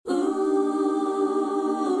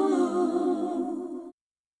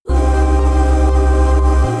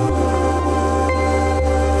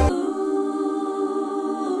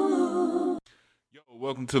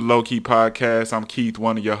welcome to the Low Key Podcast. I'm Keith,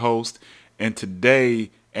 one of your hosts, and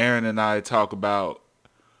today Aaron and I talk about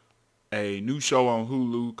a new show on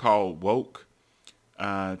Hulu called Woke.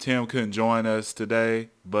 Tim couldn't join us today,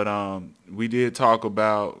 but we did talk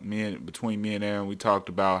about between me and Aaron. We talked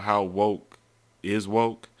about how woke is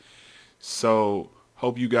woke. So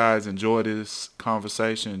hope you guys enjoy this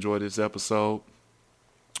conversation, enjoy this episode.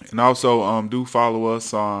 And also, do follow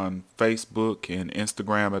us on Facebook and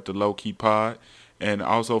Instagram at the Low Key Pod. And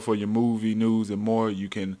also for your movie news and more, you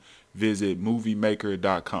can visit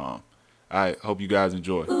moviemaker.com. All right, hope you guys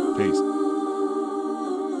enjoy. Peace.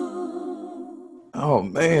 Oh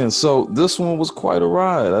man, so this one was quite a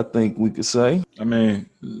ride, I think we could say. I mean,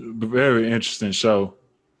 very interesting show.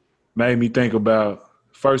 Made me think about,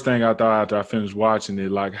 first thing I thought after I finished watching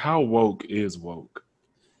it, like, how woke is woke?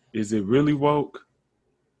 Is it really woke?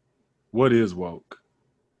 What is woke?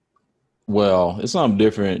 Well, it's something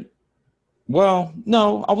different. Well,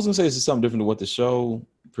 no, I was gonna say it's something different to what the show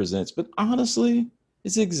presents, but honestly,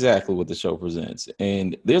 it's exactly what the show presents.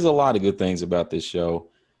 And there's a lot of good things about this show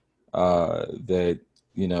that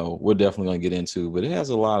we're definitely gonna get into, but it has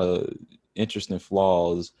a lot of interesting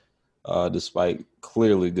flaws, despite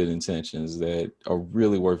clearly good intentions that are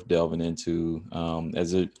really worth delving into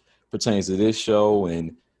as it pertains to this show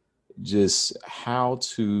and just how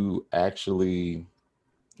to actually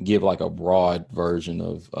give like a broad version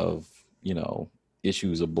of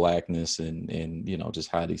issues of blackness and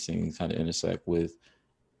just how these things kind of intersect with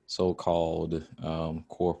so-called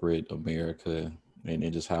corporate America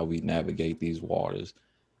and just how we navigate these waters.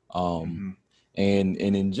 And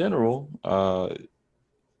in general,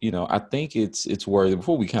 I think it's worthy,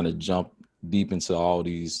 before we kind of jump deep into all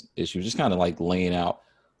these issues, just kind of like laying out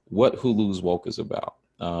what Hulu's Woke is about.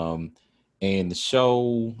 And the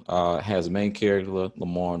show has a main character,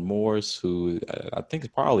 Lamorne Morris, who I think is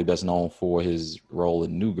probably best known for his role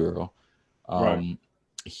in New Girl. Right.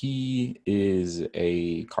 He is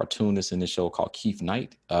a cartoonist in this show called Keef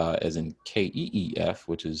Knight, as in Keef,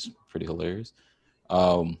 which is pretty hilarious.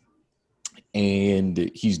 And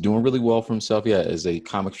he's doing really well for himself. Yeah, as a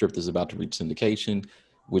comic strip that's about to reach syndication,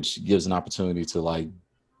 which gives an opportunity to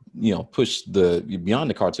push the beyond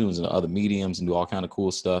the cartoons and other mediums and do all kind of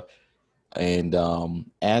cool stuff. And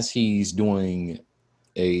as he's doing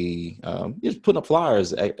he's putting up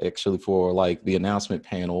flyers actually for like the announcement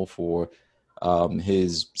panel for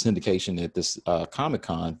his syndication at this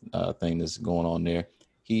Comic-Con thing that's going on there,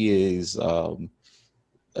 he is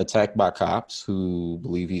attacked by cops who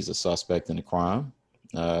believe he's a suspect in a crime.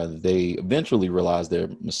 They eventually realize their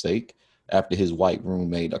mistake after his white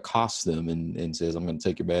roommate accosts them and says, "I'm going to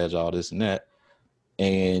take your badge, all this and that."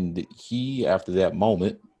 And he, after that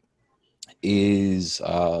moment, is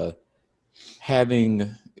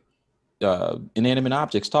having inanimate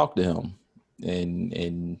objects talk to him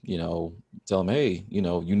and tell him, "Hey,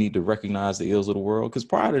 you need to recognize the ills of the world." Because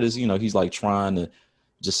prior to this, he's like trying to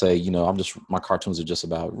just say, my cartoons are just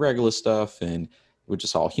about regular stuff and we're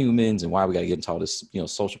just all humans, and why we got to get into all this,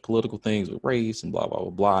 social political things with race and blah, blah, blah,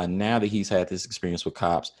 blah. And now that he's had this experience with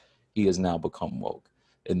cops, he has now become woke.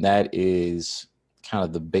 And that is kind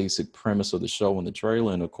of the basic premise of the show in the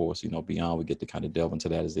trailer. And of course, beyond, we get to kind of delve into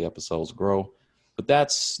that as the episodes grow. But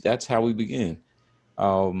that's how we begin.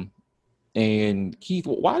 And Keith,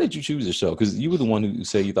 why did you choose the show? Because you were the one who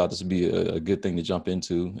said you thought this would be a good thing to jump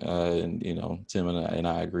into. And Tim and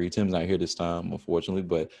I agree. Tim's not here this time, unfortunately,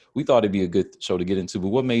 but we thought it'd be a good show to get into. But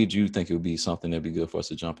what made you think it would be something that'd be good for us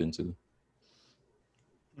to jump into?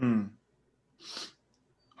 Oh,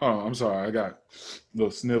 I'm sorry. I got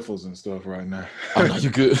little sniffles and stuff right now. Oh, no, you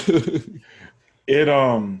good.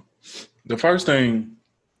 The first thing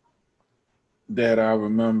that I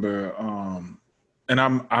remember, and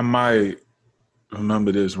I might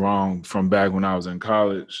remember this wrong from back when I was in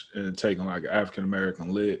college and taking like African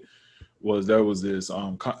American lit, was there was this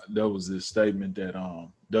statement that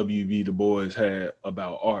W.B. Du Bois had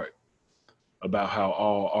about art, about how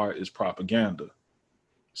all art is propaganda.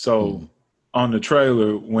 So on the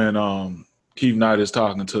trailer, when Keith Knight is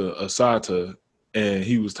talking to Asata, and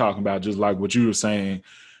he was talking about just like what you were saying,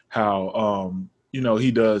 how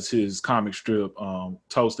he does his comic strip,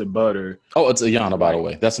 Toasted Butter. Oh, it's Ayana, by the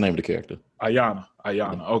way. That's the name of the character. Ayana.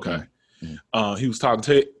 Okay. He was talking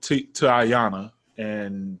to Ayana,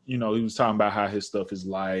 and he was talking about how his stuff is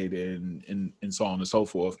light and so on and so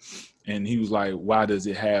forth. And he was like, "Why does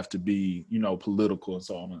it have to be political and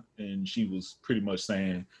so on?" And she was pretty much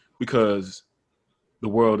saying, because the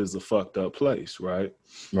world is a fucked up place, right?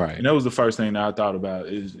 Right. And that was the first thing that I thought about,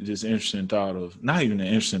 is this interesting thought of, not even an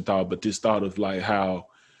interesting thought, but this thought of like how,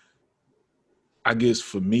 I guess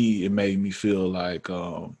for me, it made me feel like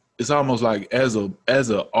it's almost like as a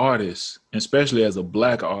artist, especially as a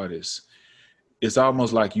black artist, it's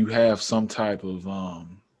almost like you have some type of what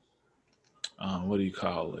do you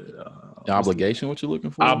call it? Obligation, what you're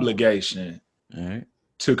looking for? Obligation All right.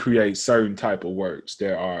 to create certain type of works.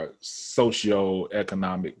 There are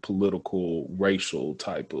socio-economic, political, racial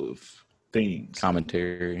type of themes.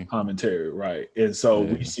 Commentary, right? And so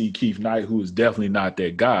we see Keith Knight, who is definitely not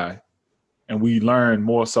that guy, and we learn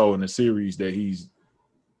more so in the series that he's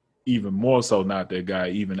even more so not that guy,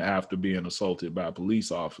 even after being assaulted by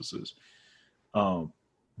police officers.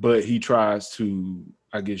 But he tries to,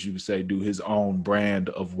 I guess you could say, do his own brand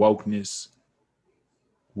of wokeness,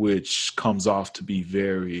 which comes off to be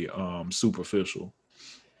very superficial.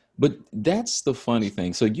 But that's the funny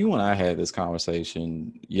thing. So you and I had this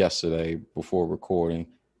conversation yesterday before recording.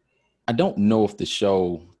 I don't know if the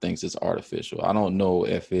show thinks it's artificial. I don't know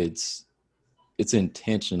if it's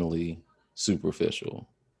intentionally superficial,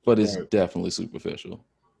 but it's definitely superficial.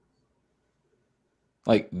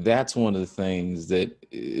 Like, that's one of the things that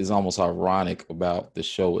is almost ironic about the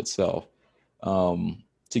show itself.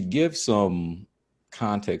 To give some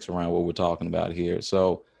context around what we're talking about here.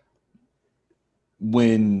 So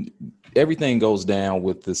when everything goes down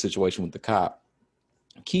with the situation with the cop,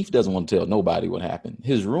 Keith doesn't want to tell nobody what happened.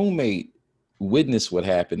 His roommate witnessed what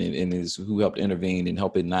happened and is who helped intervene and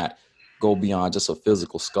help it not go beyond just a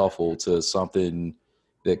physical scuffle to something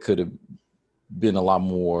that could have been a lot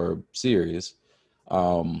more serious.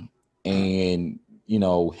 And you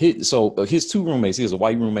know, his two roommates, he has a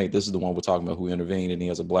white roommate. This is the one we're talking about who intervened, and he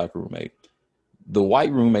has a black roommate. The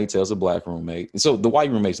white roommate tells the black roommate. And so the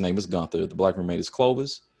white roommate's name is Gunther. The black roommate is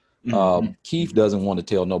Clovis. Keith doesn't want to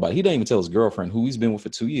tell nobody. He doesn't even tell his girlfriend, who he's been with for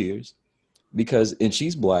 2 years, and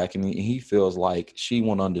she's black, and he feels like she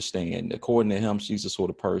won't understand. According to him, she's the sort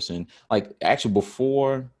of person, like, actually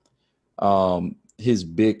before his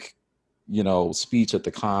big, speech at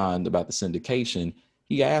the con about the syndication,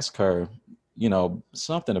 he asked her,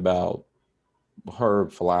 something about her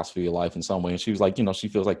philosophy of life in some way. And she was like, she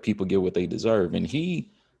feels like people get what they deserve. And he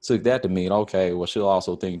took that to mean, okay, well, she'll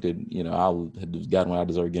also think that, I'll have gotten what I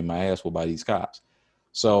deserve, getting my ass whooped by these cops.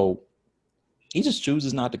 So he just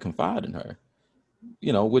chooses not to confide in her,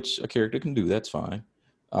 which a character can do. That's fine.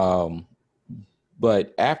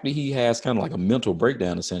 But after he has kind of like a mental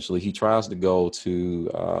breakdown, essentially, he tries to go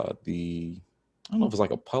to I don't know if it's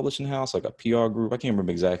like a publishing house, like a PR group. I can't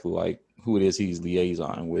remember exactly like who it is he's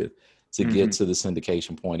liaison with to get to the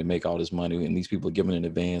syndication point and make all this money. And these people are giving in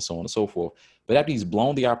advance, so on and so forth. But after he's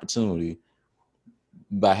blown the opportunity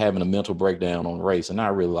by having a mental breakdown on race, and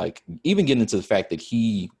not really like even getting into the fact that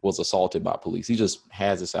he was assaulted by police, he just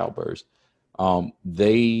has this outburst.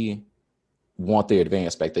 They want their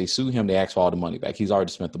advance back. They sue him. They ask for all the money back. He's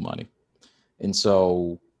already spent the money. And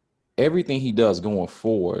so everything he does going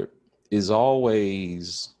forward is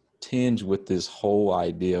always tinged with this whole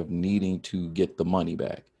idea of needing to get the money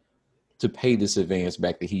back, to pay this advance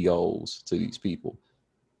back that he owes to these people.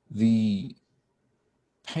 The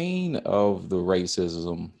pain of the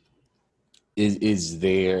racism is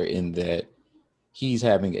there in that he's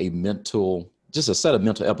having just a set of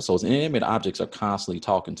mental episodes, and inanimate objects are constantly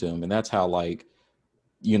talking to him. And that's how, like,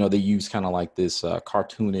 they use kind of like this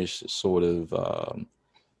cartoonish sort of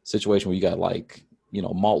situation where you got like,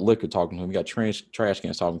 malt liquor talking to him. You got trash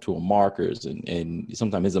cans talking to him, markers, and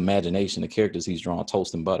sometimes his imagination, the characters he's drawn,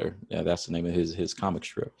 Toast and Butter. Yeah, that's the name of his comic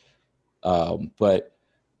strip. But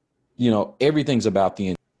everything's about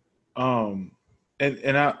the.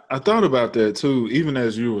 And I thought about that too. Even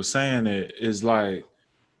as you were saying it, is like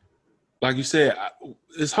you said,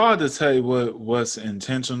 it's hard to tell what's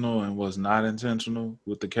intentional and what's not intentional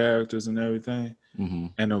with the characters and everything. Mm-hmm.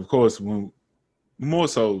 And of course, when more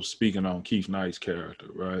so speaking on Keith Knight's character,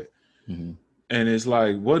 right? Mm-hmm. And it's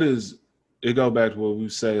like, it go back to what we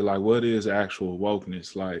say, like, what is actual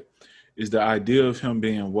wokeness? Like, is the idea of him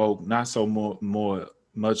being woke not so more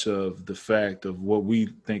much of the fact of what we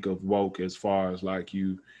think of woke as far as like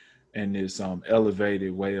you and this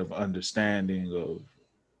elevated way of understanding of,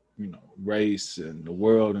 race and the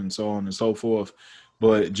world and so on and so forth,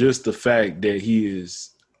 but just the fact that he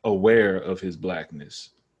is aware of his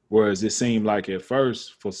blackness. Whereas it seemed like at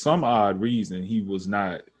first, for some odd reason, he was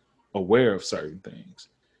not aware of certain things.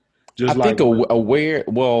 I think aware.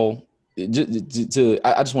 Well, I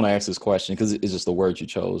just want to ask this question because it's just the word you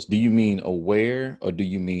chose. Do you mean aware or do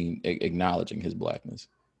you mean acknowledging his blackness?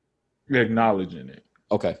 Acknowledging it.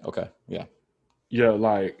 Okay. Yeah. Yeah,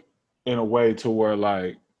 like in a way to where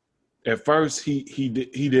like at first he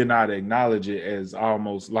did not acknowledge it as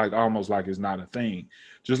almost like it's not a thing.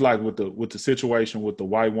 Just like with the situation with the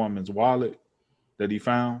white woman's wallet that he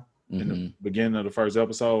found. in the beginning of the first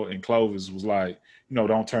episode, and Clovis was like,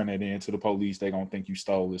 don't turn that in to the police. They're going to think you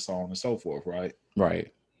stole this, so on and so forth, right?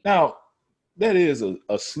 Right. Now, that is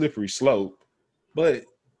a slippery slope, but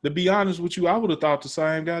to be honest with you, I would have thought the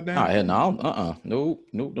same goddamn thing. Nope.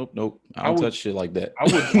 I don't touch shit like that.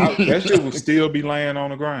 That shit would still be laying on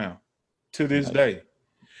the ground to this day.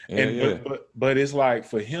 But it's like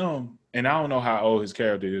for him, and I don't know how old his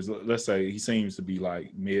character is. Let's say he seems to be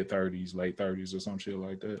like mid-30s, late 30s, or some shit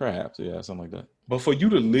like that. Perhaps, yeah, something like that. But for you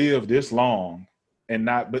to live this long and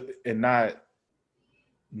not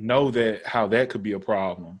know that how that could be a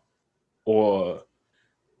problem, or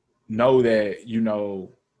know that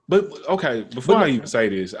But okay, before I even say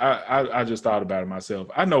this, I just thought about it myself.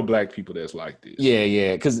 I know black people that's like this.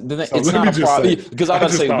 Yeah, because it's not a problem. Because I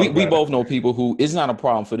gotta say, we both know people who it's not a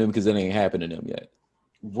problem for them because it ain't happened to them yet.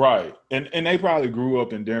 Right, and they probably grew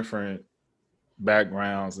up in different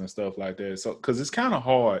backgrounds and stuff like that. So, because it's kind of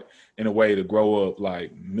hard in a way to grow up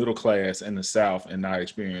like middle class in the South and not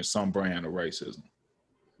experience some brand of racism.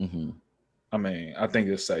 Mm-hmm. I mean, I think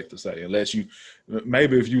it's safe to say, unless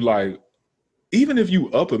even if you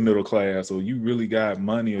upper middle class or you really got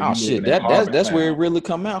money, or that's where it really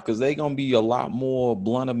come out, because they gonna be a lot more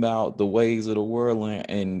blunt about the ways of the world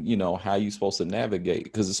and how you supposed to navigate.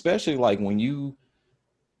 Because especially like when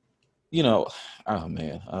oh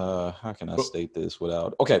man, how can I state this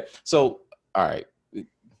without? Okay, so all right,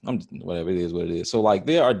 whatever it is, what it is. So like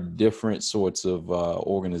there are different sorts of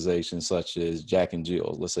organizations such as Jack and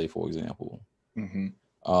Jill, let's say for example,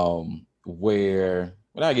 where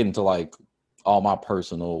without getting to like all my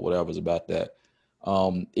personal whatever's about that.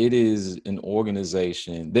 It is an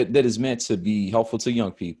organization that is meant to be helpful to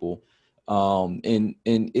young people. And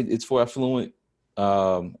it's for affluent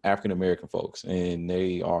African-American folks, and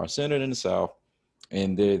they are centered in the South,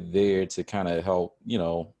 and they're there to kind of help,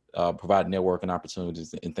 provide networking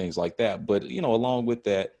opportunities and things like that. But, along with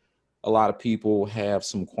that, a lot of people have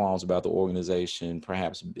some qualms about the organization,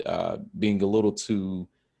 perhaps being a little too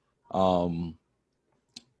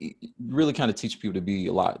really kind of teach people to be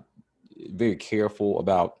very careful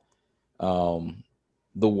about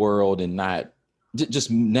the world and not just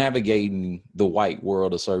navigating the white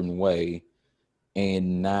world a certain way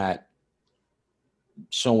and not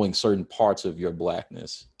showing certain parts of your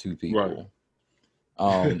blackness to people.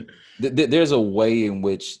 Right. There's a way in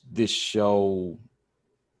which this show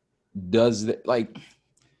does that. Like,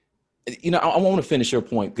 I want to finish your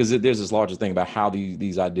point because there's this larger thing about how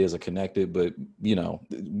these ideas are connected. But,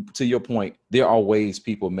 to your point, there are ways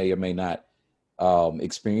people may or may not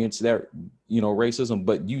experience that, racism,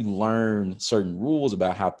 but you learn certain rules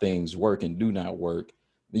about how things work and do not work.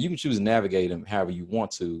 You can choose to navigate them however you want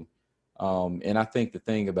to. And I think the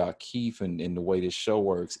thing about Keith and the way this show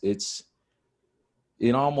works,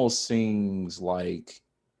 it almost seems like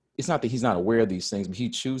it's not that he's not aware of these things, but he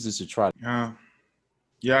chooses to try.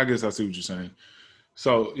 Yeah, I guess I see what you're saying.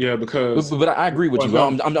 So yeah, because but I agree with you.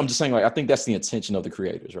 I'm just saying, like, I think that's the intention of the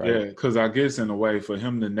creators, right? Yeah, because I guess in a way, for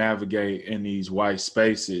him to navigate in these white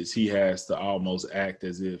spaces, he has to almost act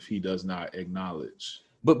as if he does not acknowledge.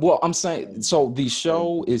 But I'm saying, so the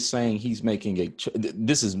show is saying he's making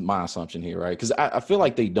this is my assumption here, right? Because I feel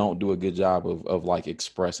like they don't do a good job of like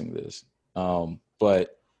expressing this.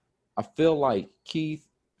 But I feel like Keith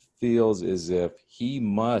feels as if he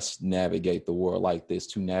must navigate the world like this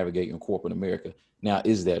to navigate in corporate America. Now,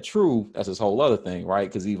 is that true? That's this whole other thing, right?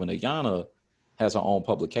 Because even Ayanna has her own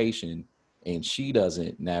publication and she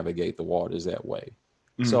doesn't navigate the waters that way.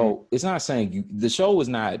 Mm-hmm. So it's not saying the show is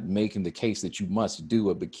not making the case that you must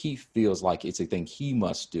do it, but Keith feels like it's a thing he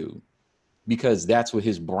must do because that's what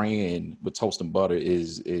his brand with Toast and Butter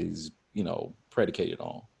is predicated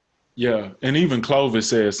on. Yeah. And even Clovis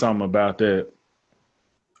said something about that.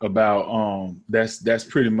 About that's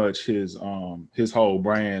pretty much his whole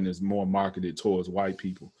brand is more marketed towards white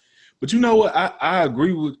people. But you know what? I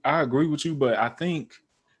agree with you, but I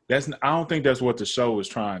don't think that's what the show is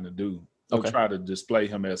trying to do. They'll try to display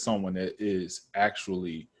him as someone that is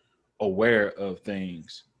actually aware of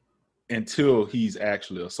things until he's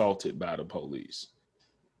actually assaulted by the police.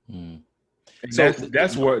 Mm. So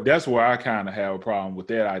that's where I kind of have a problem with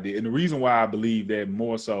that idea. And the reason why I believe that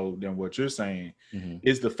more so than what you're saying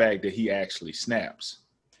is the fact that he actually snaps.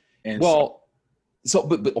 And but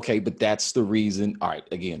that's the reason. All right,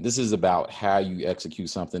 again, this is about how you execute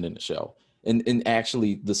something in the show. And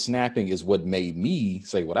actually the snapping is what made me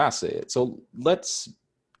say what I said. So let's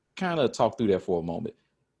kind of talk through that for a moment.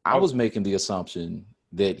 I was making the assumption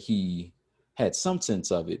that he had some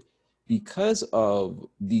sense of it because of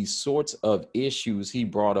the sorts of issues he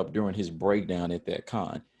brought up during his breakdown at that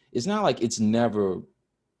con. It's not like it's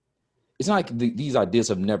it's not like these ideas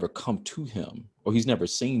have never come to him or he's never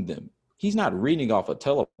seen them. He's not reading off a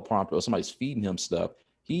teleprompter or somebody's feeding him stuff.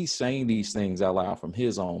 He's saying these things out loud from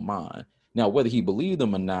his own mind. Now, whether he believed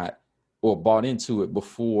them or not, or bought into it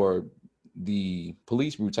before the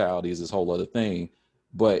police brutality is this whole other thing.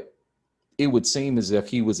 But it would seem as if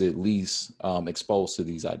he was at least exposed to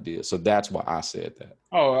these ideas. So that's why I said that.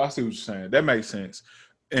 Oh, I see what you're saying. That makes sense.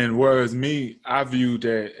 And whereas me, I viewed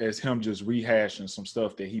that as him just rehashing some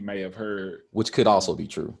stuff that he may have heard. Which could also be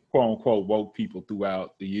true. Quote unquote woke people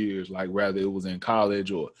throughout the years, like whether it was in college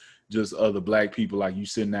or just other black people, like you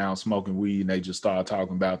sitting down smoking weed and they just start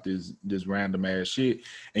talking about this random ass shit.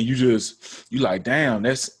 And you like, damn,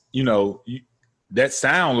 that's, that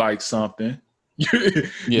sound like something.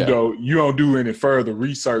 You don't do any further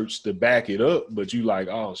research to back it up, but you like,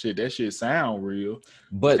 oh shit, that shit sound real.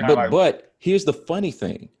 But here's the funny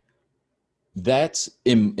thing. That's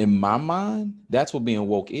in my mind, that's what being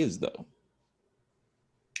woke is, though.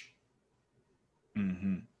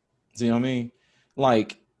 Mm-hmm. See what I mean?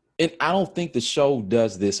 Like, and I don't think the show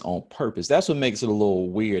does this on purpose. That's what makes it a little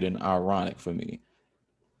weird and ironic for me.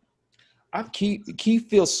 Keith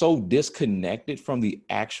feels so disconnected from the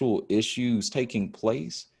actual issues taking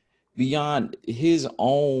place beyond his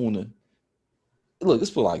own. Look,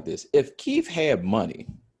 let's put it like this: if Keith had money,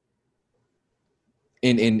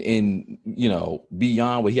 and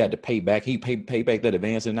beyond what he had to pay back, he pay back that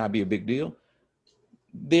advance and not be a big deal.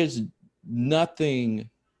 There's nothing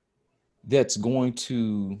that's going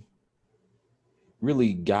to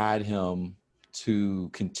really guide him to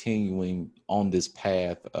continuing on this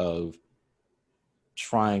path of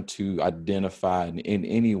trying to identify in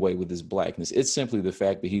any way with his blackness. It's simply the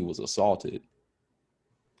fact that he was assaulted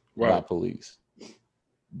by police.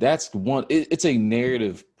 That's one. It's a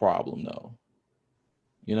narrative problem, though.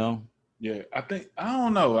 Yeah, I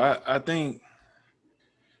don't know. I think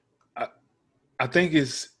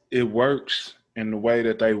it works in the way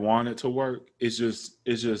that they want it to work. It's just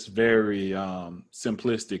very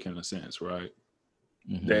simplistic in a sense, right?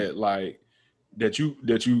 Mm-hmm. That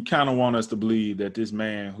you kind of want us to believe that this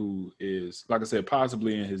man who is, like I said,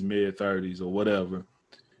 possibly in his mid-30s or whatever,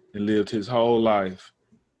 and lived his whole life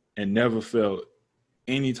and never felt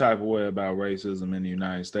any type of way about racism in the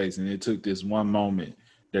United States, and it took this one moment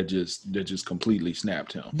that just completely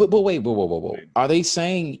snapped him. But wait. Are they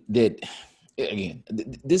saying that, again,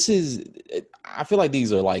 this is, I feel like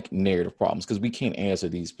these are like narrative problems because we can't answer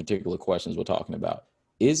these particular questions we're talking about.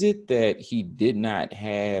 Is it that he did not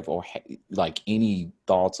have like any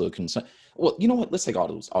thoughts or concern? Well, you know what? Let's take all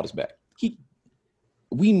this back.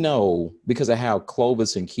 We know because of how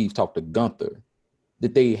Clovis and Keith talk to Gunther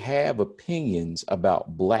that they have opinions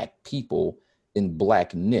about black people and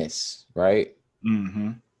blackness, right?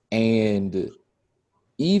 Mm-hmm. And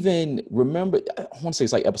even remember, I want to say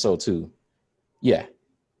it's like episode 2. Yeah.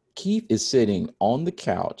 Keith is sitting on the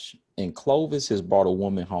couch and Clovis has brought a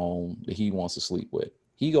woman home that he wants to sleep with.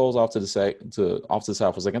 He goes off to the side for a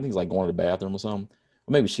second. I think he's like going to the bathroom or something.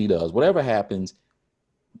 Or maybe she does. Whatever happens,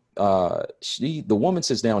 the woman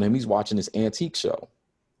sits down with him. He's watching this antique show.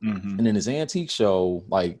 Mm-hmm. And in his antique show,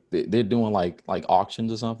 like they're doing like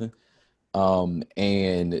auctions or something.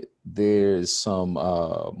 And there's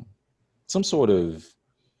some sort of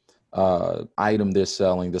item they're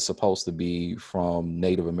selling that's supposed to be from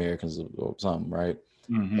Native Americans or something, right?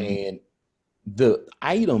 Mm-hmm. And the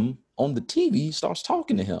item on the TV starts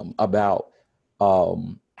talking to him about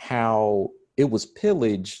how it was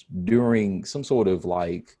pillaged during some sort of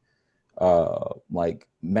like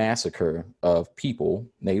massacre of people,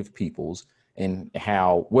 Native peoples, and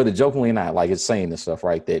how, whether jokingly or not, like it's saying this stuff,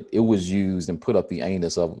 right, that it was used and put up the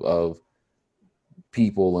anus of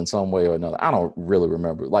people in some way or another. I don't really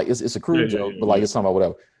remember. Like it's a crude joke, but like it's talking about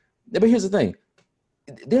whatever. But here's the thing.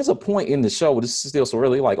 There's a point in the show, this is still so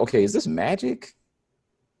early, like, okay, is this magic?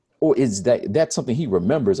 Or is that's something he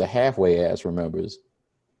remembers, a halfway ass remembers,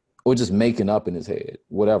 or just making up in his head,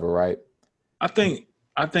 whatever, right? I think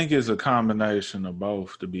it's a combination of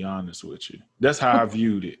both, to be honest with you. That's how I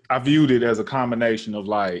viewed it. I viewed it as a combination of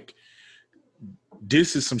like,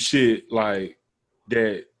 this is some shit like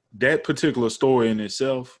that particular story in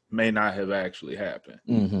itself may not have actually happened.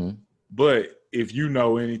 Mm-hmm. But if you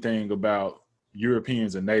know anything about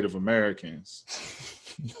Europeans and Native Americans,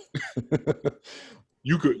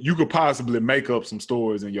 you could possibly make up some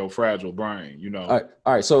stories in your fragile brain, All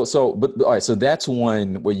right. So that's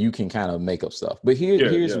one where you can kind of make up stuff. But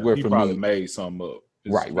here's where he for probably me made some up.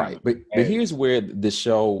 Right. But here's where the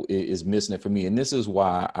show is missing it for me, and this is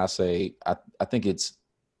why I say I think it's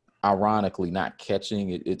ironically not catching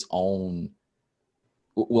its own,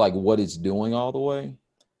 like what it's doing all the way.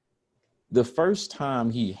 the first time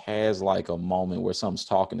he has like a moment where someone's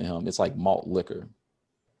talking to him, it's like malt liquor.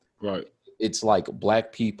 Right. It's like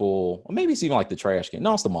black people, or maybe it's even like the trash can.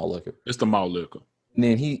 No, it's the malt liquor. It's the malt liquor. And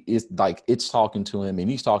then he is like, it's talking to him and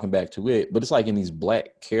he's talking back to it, but it's like in these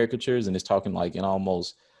black caricatures and it's talking like in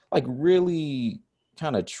almost like really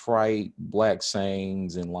kind of trite black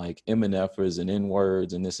sayings and like MNFers and N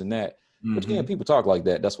words and this and that. Which again, people talk like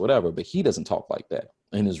that, that's whatever, but he doesn't talk like that.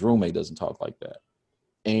 And his roommate doesn't talk like that.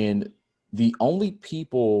 And the only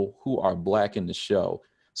people who are black in the show,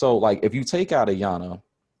 so like if you take out Ayana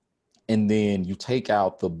and then you take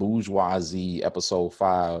out the bourgeoisie episode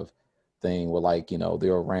 5 thing where like, you know,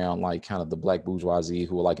 they're around like kind of the black bourgeoisie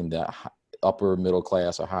who are like in the upper middle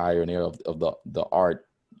class or higher and they're of the art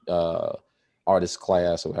artist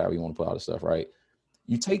class or however you want to put all this stuff, right?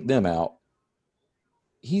 You take them out,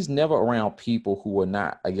 he's never around people who are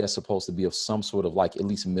not, I guess, supposed to be of some sort of like at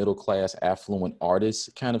least middle class, affluent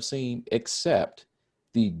artist kind of scene, except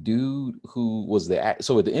the dude who was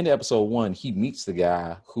so at the end of episode 1, he meets the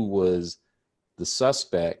guy who was the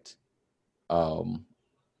suspect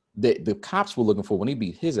that the cops were looking for when he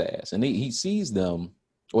beat his ass. And he sees them,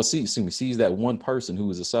 or sees that one person who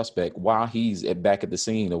was a suspect while he's back at the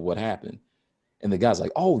scene of what happened. And the guy's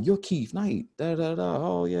like, "Oh, you're Keith Knight. Da, da, da.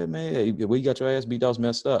 Oh, yeah, man. Hey, well, you got your ass beat. That was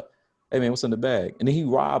messed up. Hey, man, what's in the bag?" And then he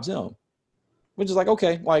robs him, which is like,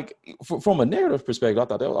 okay, like from a narrative perspective, I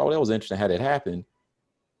thought that was interesting how that happened.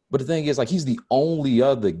 But the thing is, like, he's the only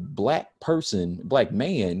other black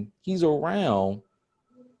man he's around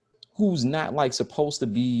who's not like supposed to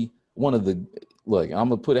be one of the, look, I'm going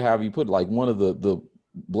to put it however you put it, like one of the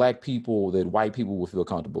black people that white people would feel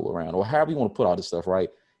comfortable around, or however you want to put all this stuff, right?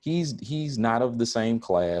 He's not of the same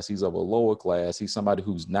class. He's of a lower class. He's somebody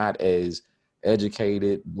who's not as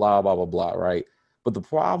educated, blah, blah, blah, blah, right? But the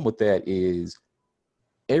problem with that is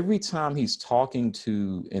every time he's talking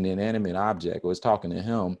to an inanimate object or is talking to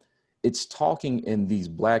him, it's talking in these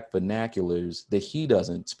black vernaculars that he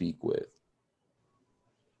doesn't speak with.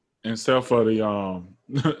 Except for the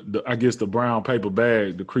I guess the brown paper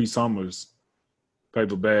bag, the Cree Summers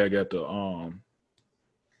paper bag at the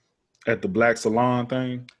Black Salon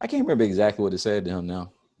thing. I can't remember exactly what it said to him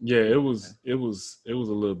now. Yeah, it was a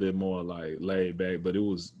little bit more like laid back, but it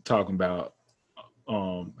was talking about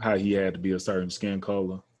how he had to be a certain skin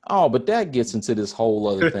color. Oh, but that gets into this whole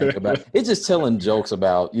other thing about it's just telling jokes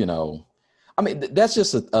about, you know, I mean, that's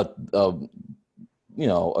just a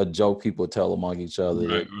joke people tell among each other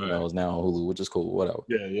that, you know, is now on Hulu, which is cool, whatever.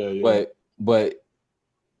 Yeah. But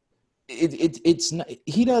it's not,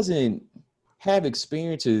 he doesn't have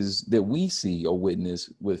experiences that we see or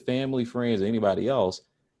witness with family, friends, or anybody else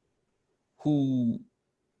who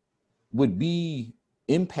would be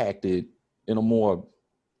impacted in a more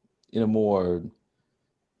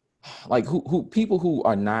like who people who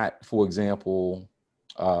are not, for example,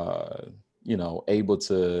 able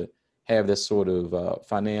to have this sort of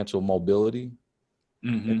financial mobility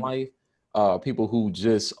in life. People who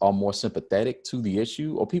just are more sympathetic to the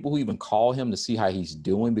issue, or people who even call him to see how he's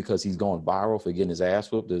doing because he's going viral for getting his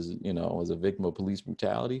ass whooped as a victim of police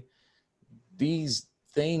brutality. These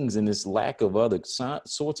things and this lack of other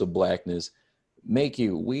sorts of blackness make it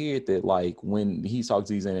weird that, like, when he talks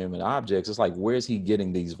to these inanimate objects, it's like, where's he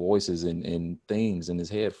getting these voices and things in his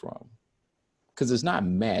head from? Because it's not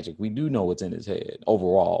magic. We do know what's in his head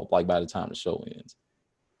overall, like, by the time the show ends.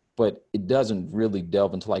 But it doesn't really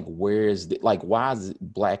delve into, like, why is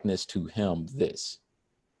blackness to him this?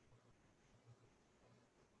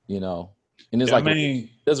 And there's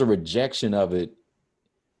there's a rejection of it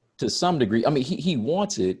to some degree. I mean, he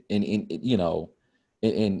wants it, and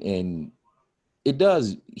it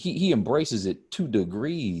does. He embraces it to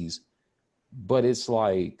degrees, but it's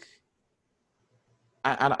like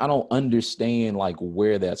I don't understand, like,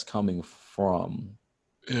 where that's coming from.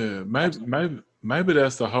 Yeah, maybe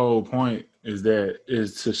that's the whole point, is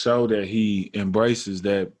to show that he embraces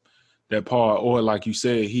that part, or like you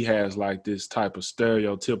said, he has like this type of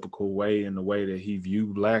stereotypical way in the way that he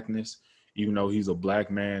viewed blackness, even though he's a black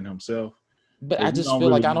man himself. But I just feel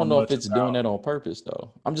like I don't know if it's doing that on purpose,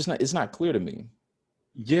 though. It's not clear to me.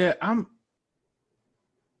 Yeah,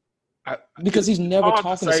 because he's never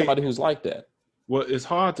talking to somebody who's like that. Well, it's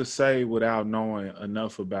hard to say without knowing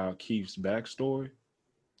enough about Keith's backstory.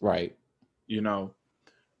 Right.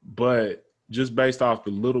 But just based off the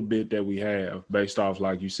little bit that we have, based off,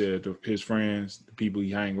 like you said, his friends, the people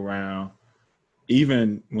he hang around,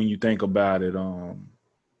 even when you think about it,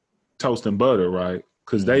 Toast and Butter, right?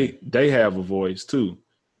 Because they have a voice too,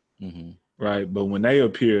 right? But when they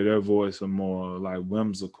appear, their voice are more like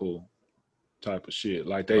whimsical type of shit.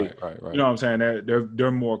 Like they, right. You know what I'm saying?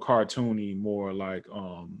 They're more cartoony, more like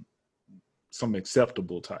some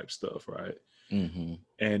acceptable type stuff, right? Mm-hmm.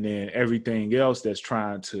 And then everything else that's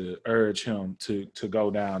trying to urge him to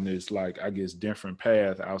go down this, like, I guess, different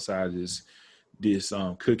path outside this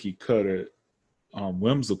cookie cutter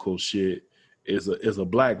whimsical shit is a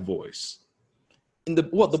black voice. And the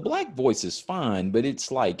black voice is fine, but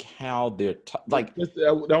it's like how they're like. That's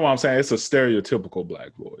what I'm saying. It's a stereotypical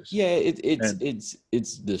black voice. Yeah, And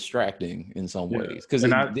it's distracting in some yeah, ways because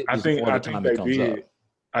and I there's think more of the time it they comes up. did.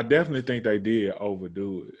 I definitely think they did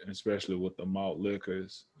overdo it, especially with the malt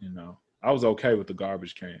liquors. I was okay with the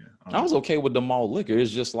garbage can. I was okay with the malt liquor.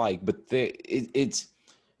 It's just like, but there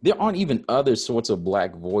aren't even other sorts of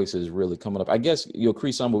black voices really coming up. I guess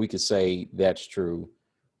Cree Summer, we could say that's true,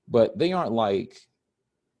 but they aren't like,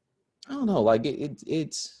 I don't know, like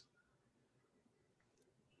it's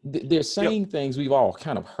they're saying things we've all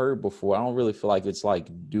kind of heard before. I don't really feel like it's like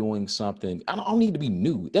doing something. I don't need to be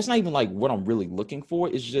new. That's not even like what I'm really looking for.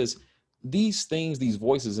 It's just these things, these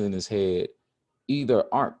voices in his head either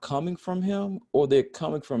aren't coming from him or they're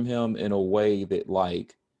coming from him in a way that,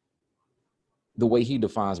 like, the way he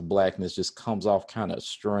defines blackness just comes off kind of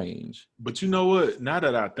strange. But you know what? Now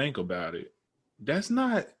that I think about it, that's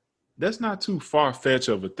not too far-fetched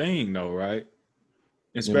of a thing though, right?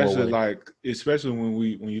 Especially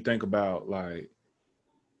when you think about, like,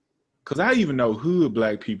 because I even know hood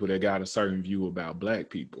black people that got a certain view about black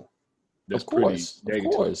people that's pretty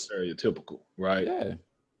negative, stereotypical, right? Yeah.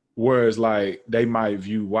 Whereas, like, they might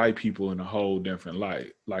view white people in a whole different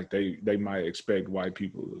light. Like they might expect white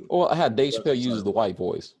people to, or how Dave Chappelle uses the white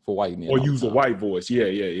voice for white men, or use a white voice.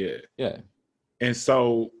 Yeah. And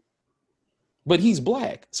so, but he's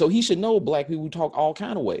black, so he should know black people talk all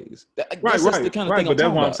kind of ways. Right. The kind of thing but that's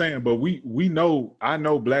what I'm about. saying. But I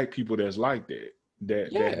know black people that's like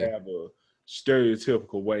that have a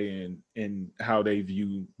stereotypical way in how they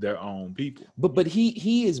view their own people. But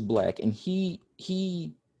he is black, and he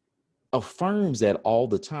affirms that all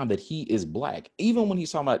the time, that he is black. Even when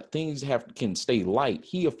he's talking about things can stay light,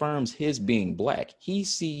 he affirms his being black. He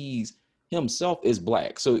sees himself as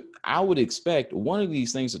black. So I would expect one of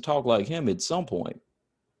these things to talk like him at some point.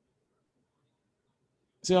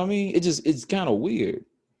 See what I mean? It's kind of weird.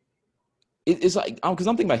 It's like, because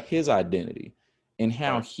I'm thinking about his identity and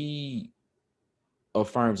how he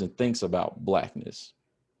affirms and thinks about blackness.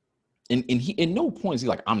 And he, in no point is he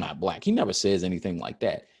like, I'm not black. He never says anything like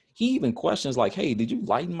that. He even questions, like, hey, did you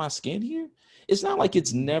lighten my skin here? It's not like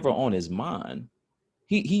it's never on his mind.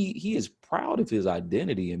 He is proud of his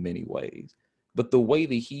identity in many ways, but the way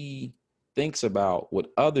that he thinks about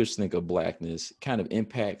what others think of blackness kind of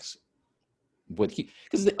impacts what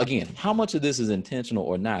because again, how much of this is intentional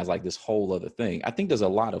or not is like this whole other thing. I think there's a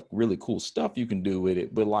lot of really cool stuff you can do with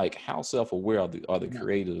it, but like, how self-aware are the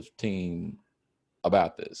creative team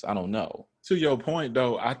about this? I don't know. To your point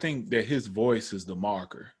though, I think that his voice is the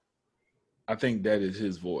marker. I think that is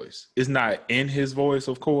his voice. It's not in his voice,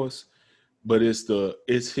 of course, but it's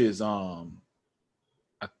his I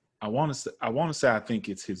want to say I think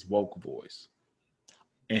it's his woke voice.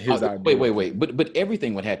 And his wait. But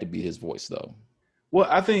everything would have to be his voice though. Well,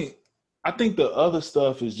 I think the other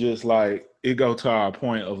stuff is just like, it go to our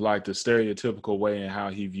point of like the stereotypical way and how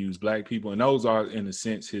he views black people. And those are, in a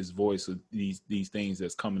sense, his voice of these things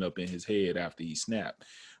that's coming up in his head after he snapped.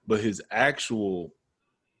 But his actual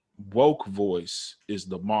woke voice is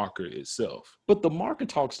the marker itself. But the marker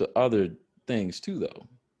talks to other things too, though.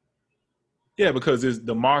 Yeah, because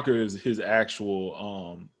the marker is his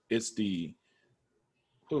actual, it's the,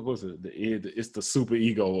 what was it? It's the super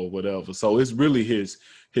ego or whatever. So it's really his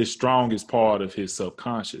strongest part of his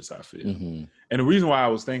subconscious, I feel. Mm-hmm. And the reason why I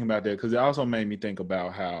was thinking about that, because it also made me think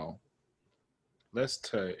about how,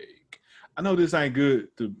 I know this ain't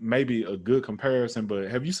maybe a good comparison,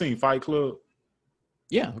 but have you seen Fight Club?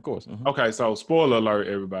 Yeah, of course. Mm-hmm. Okay, so spoiler alert,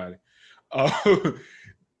 everybody.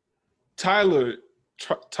 Tyler,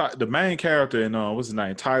 the main character in what's his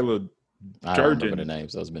name? Tyler I don't remember the name,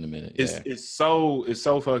 so it's been a minute. It's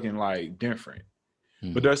so fucking like different.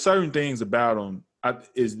 Mm-hmm. But there's certain things about him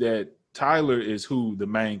is that Tyler is who the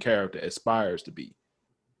main character aspires to be.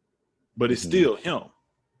 But it's still him.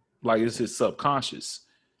 Like, it's his subconscious.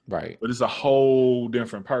 Right. But it's a whole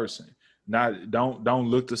different person. Don't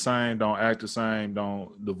look the same, don't act the same,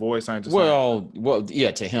 the voice ain't the same. Well,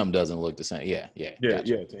 yeah, to him doesn't look the same. Yeah.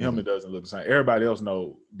 Gotcha. To him it doesn't look the same. Everybody else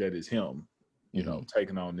know that it's him, you know,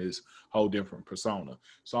 taking on this whole different persona.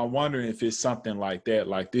 So I'm wondering if it's something like that,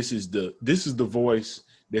 like this is the voice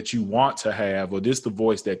that you want to have, or this the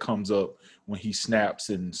voice that comes up when he snaps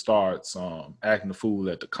and starts acting the fool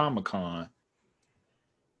at the Comic-Con.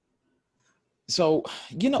 So,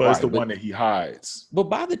 But it's the right, one that he hides. but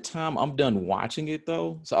by the time I'm done watching it,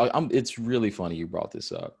 though, so it's really funny you brought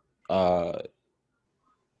this up. And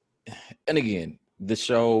again, the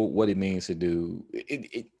show, what it means to do,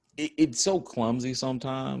 it's so clumsy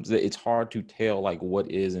sometimes that it's hard to tell like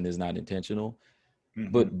what is and is not intentional.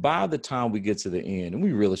 Mm-hmm. But by the time we get to the end, and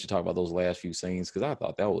we really should talk about those last few scenes because I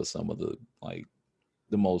thought that was some of the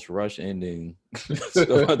most rush ending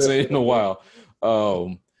stuff I'd say in a while.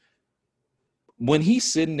 When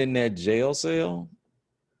he's sitting in that jail cell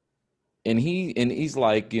and he's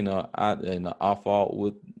like, I fought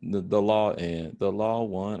with the law and the law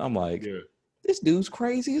won. I'm like, yeah. This dude's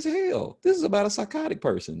crazy as hell. This is about a psychotic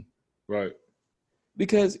person. Right.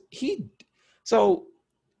 Because so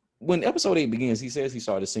when episode 8 begins, he says he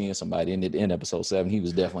started seeing somebody, and in episode 7, he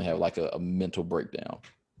was definitely having like a mental breakdown.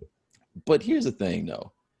 But here's the thing,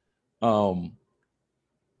 though.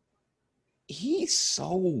 He's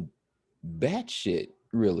so batshit,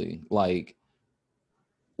 really. Like,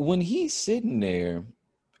 when he's sitting there,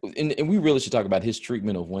 and we really should talk about his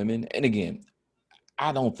treatment of women. And again,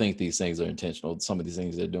 I don't think these things are intentional. Some of these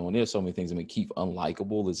things they're doing. There's so many things that make Keith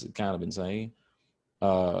unlikable. It's kind of insane.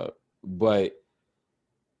 But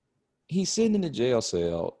he's sitting in the jail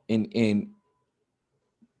cell, and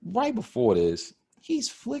right before this, he's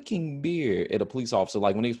flicking beer at a police officer,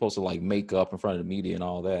 like when he's supposed to like make up in front of the media and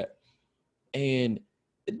all that. And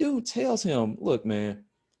the dude tells him, "Look, man,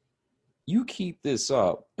 you keep this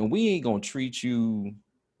up, and we ain't gonna treat you.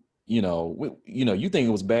 You think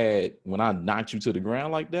it was bad when I knocked you to the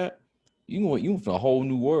ground like that? You for a whole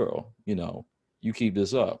new world. You keep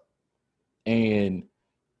this up." And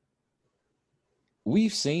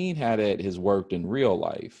we've seen how that has worked in real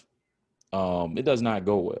life. It does not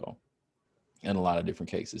go well in a lot of different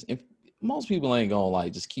cases. And most people ain't gonna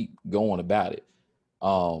like just keep going about it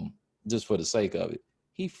just for the sake of it.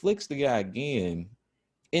 He flicks the guy again,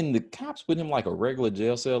 and the cops put him like a regular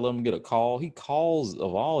jail cell, let him get a call. He calls,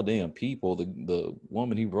 of all damn people, the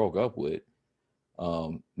woman he broke up with,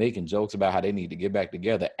 making jokes about how they need to get back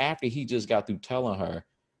together after he just got through telling her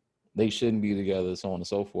they shouldn't be together, so on and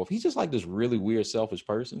so forth. He's just like this really weird, selfish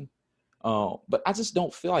person. But I just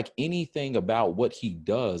don't feel like anything about what he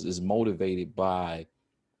does is motivated by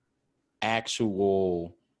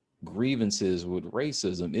actual grievances with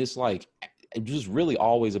racism. It's like it's just really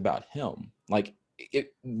always about him. Like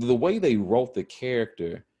the way they wrote the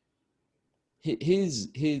character, his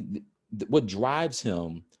what drives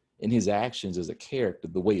him in his actions as a character,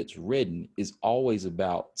 the way it's written, is always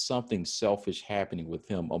about something selfish happening with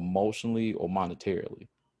him emotionally or monetarily.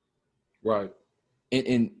 Right.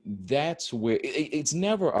 And that's where it's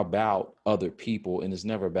never about other people, and it's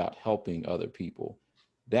never about helping other people.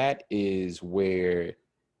 That is where,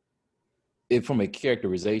 from a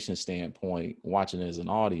characterization standpoint, watching as an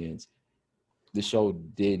audience, the show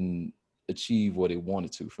didn't achieve what it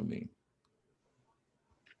wanted to for me.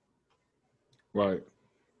 Right.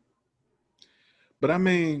 But I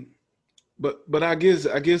mean, but I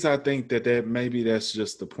guess I think that maybe that's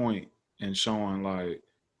just the point in showing like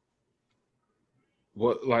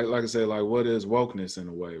what like I said, like what is wokeness in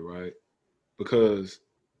a way, right? Because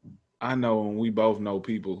I know, and we both know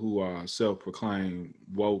people who are self-proclaimed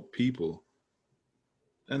woke people.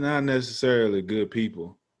 They're not necessarily good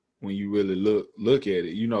people when you really look at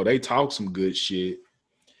it. They talk some good shit,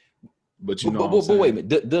 but what I'm saying? Wait a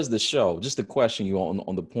minute. Does the show, just to question you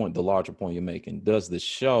on the point, the larger point you're making, does the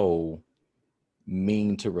show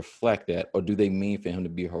mean to reflect that, or do they mean for him to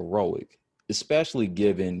be heroic, especially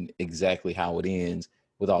given exactly how it ends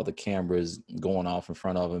with all the cameras going off in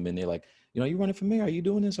front of him, and they're like, you running for mayor? Are you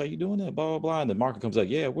doing this? Are you doing that? Blah, blah, blah. And the market comes like,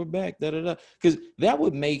 yeah, we're back. Da, da, da. Because that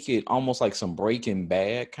would make it almost like some Breaking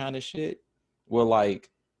Bad kind of shit, where like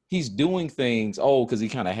he's doing things, because he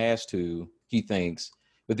kind of has to, he thinks,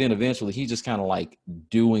 but then eventually he's just kind of like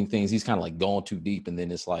doing things. He's kind of like going too deep, and then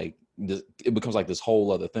it's like it becomes like this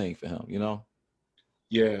whole other thing for him,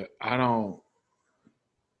 Yeah, I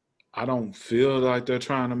don't feel like they're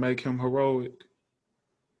trying to make him heroic.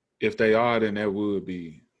 If they are, then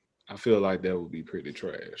I feel like that would be pretty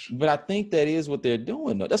trash. But I think that is what they're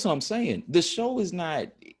doing, though. That's what I'm saying. The show is not,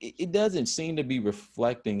 it doesn't seem to be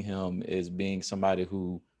reflecting him as being somebody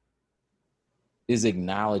who is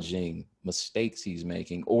acknowledging mistakes he's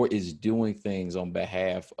making or is doing things on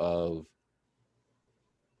behalf of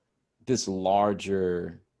this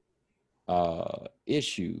larger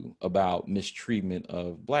issue about mistreatment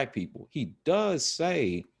of Black people. He does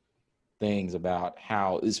say things about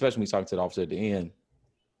how, especially when he's talking to the officer at the end,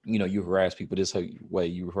 you harass people this way,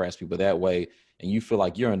 you harass people that way, and you feel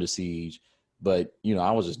like you're under siege. But,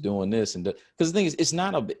 I was just doing this. And because the thing is, it's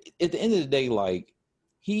not at the end of the day, like,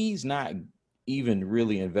 he's not even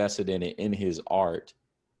really invested in it in his art,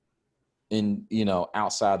 and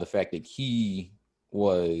outside the fact that he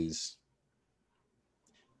was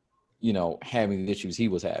having the issues he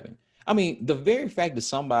was having. I mean, the very fact that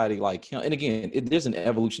somebody like him, and again, there's an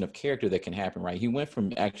evolution of character that can happen, right? He went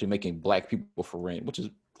from actually making black people for rent, which is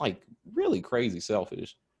like really crazy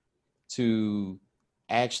selfish, to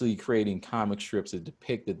actually creating comic strips that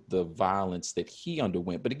depicted the violence that he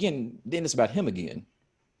underwent. But again, then it's about him again.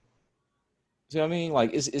 See what I mean?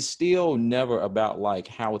 Like it's still never about like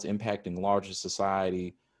how it's impacting larger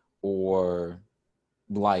society or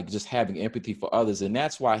like just having empathy for others. And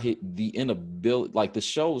that's why the inability, like the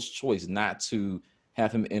show's choice not to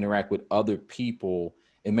have him interact with other people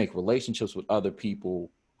and make relationships with other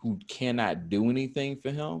people who cannot do anything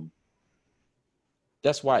for him.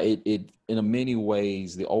 That's why it in many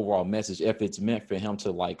ways, the overall message, if it's meant for him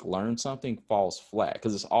to like learn something, falls flat,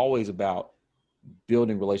 because it's always about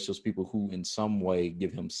building relationships with people who in some way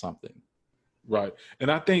give him something. Right.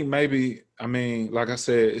 And I think maybe, I mean, like I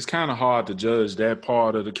said, it's kind of hard to judge that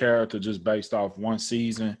part of the character just based off one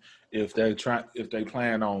season. If they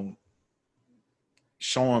plan on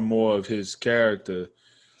showing more of his character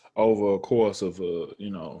over a course of a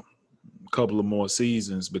couple of more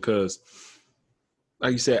seasons, because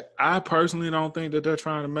like you said, I personally don't think that they're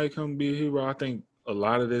trying to make him be a hero. I think a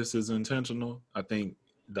lot of this is intentional. I think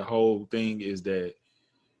the whole thing is that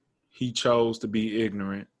he chose to be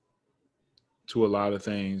ignorant to a lot of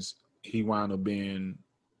things. He wound up being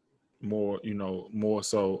more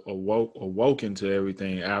so awoken to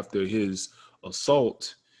everything after his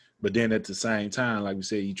assault. But then at the same time, like we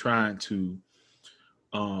said, he trying to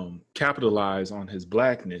capitalize on his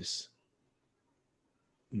blackness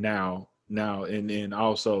now, and then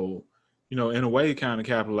also, in a way, kind of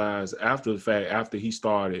capitalize after the fact, after he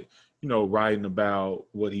started, writing about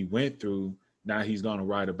what he went through. Now he's going to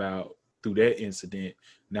write about through that incident.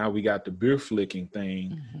 Now we got the beer flicking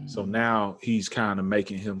thing. Mm-hmm. So now he's kind of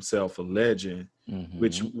making himself a legend, mm-hmm.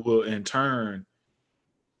 which will in turn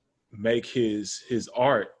make his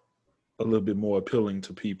art a little bit more appealing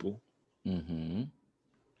to people. Mm-hmm.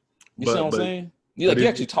 You see what I'm saying? You're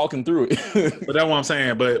actually talking through it. But that's what I'm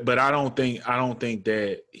saying. But I don't think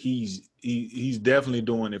that he's definitely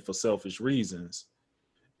doing it for selfish reasons.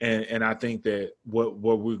 And I think that what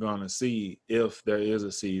we're gonna see, if there is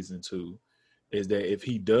a season 2, is that if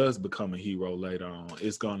he does become a hero later on,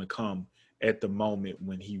 it's gonna come at the moment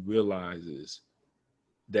when he realizes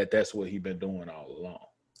that that's what he's been doing all along.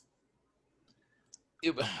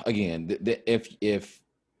 If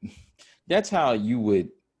that's how you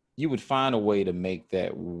would find a way to make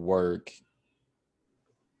that work,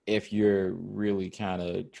 if you're really kind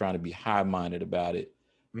of trying to be high-minded about it.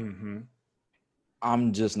 Mm-hmm.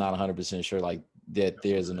 I'm just not 100% sure like that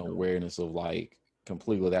there's an awareness of like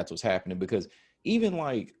completely that's what's happening, because even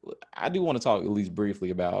like I do want to talk at least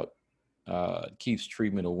briefly about Keith's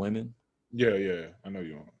treatment of women. Yeah, I know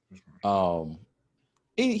you want.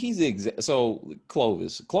 So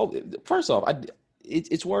Clovis. First off,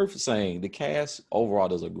 it's worth saying the cast overall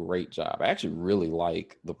does a great job. I actually really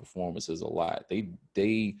like the performances a lot.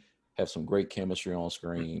 They have some great chemistry on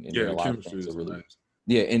screen, and a lot of things are really nice.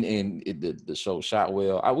 Yeah, and the show shot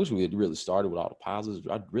well. I wish we had really started with all the positives.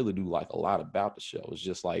 I really do like a lot about the show. It's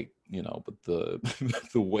just like, but the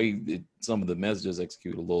way some of the messages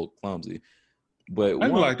execute a little clumsy. But I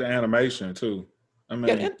like the animation too. I mean,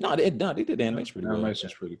 they did the animation pretty well.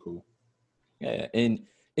 Animation's pretty cool. Yeah, and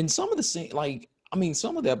some of the scenes, like, I mean,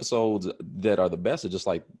 some of the episodes that are the best are just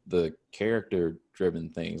like the character-driven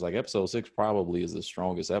things. Like episode 6 probably is the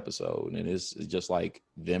strongest episode, and it's just like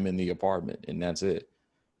them in the apartment, and that's it.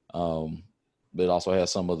 But it also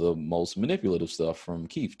has some of the most manipulative stuff from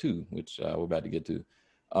Keith too, which we're about to get to.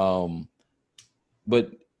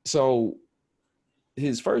 But so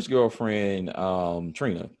his first girlfriend,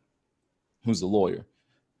 Trina, who's the lawyer,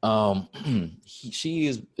 she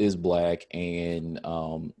is black, and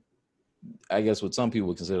I guess what some people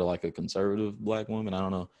would consider like a conservative black woman. I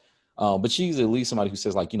don't know. But she's at least somebody who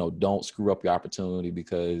says like, don't screw up your opportunity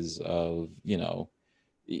because of,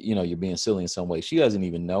 you're being silly in some way. She doesn't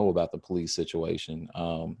even know about the police situation.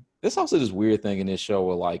 There's also this weird thing in this show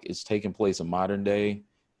where like it's taking place in modern day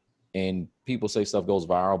and people say stuff goes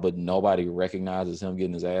viral, but nobody recognizes him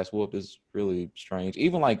getting his ass whooped. It's really strange.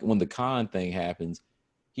 Even like when the Khan thing happens,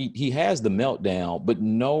 he has the meltdown, but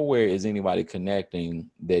nowhere is anybody connecting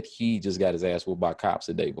that he just got his ass whooped by cops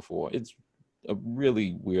the day before. It's a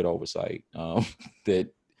really weird oversight that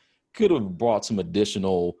could have brought some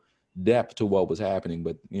additional depth to what was happening,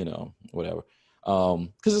 but whatever.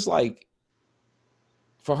 Because it's like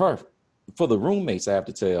for the roommates, I have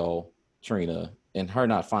to tell Trina, and her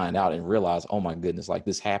not find out and realize, oh my goodness, like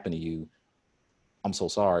this happened to you. I'm so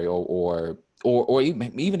sorry, or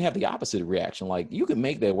even have the opposite reaction. Like you can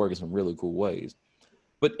make that work in some really cool ways.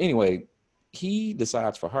 But anyway, he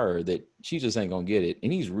decides for her that she just ain't gonna get it,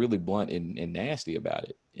 and he's really blunt and nasty about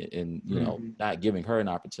it, and not giving her an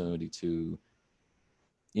opportunity to,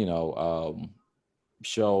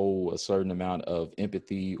 show a certain amount of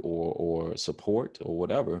empathy or support or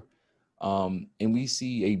whatever. And we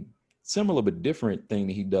see a similar but different thing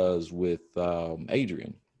that he does with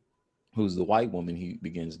Adrian, who's the white woman he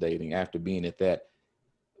begins dating after being at that,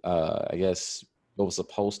 I guess, what was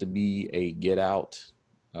supposed to be a Get Out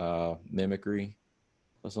mimicry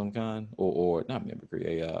of some kind, or not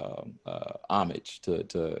mimicry, a homage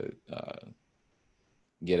to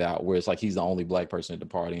Get Out, where it's like he's the only black person at the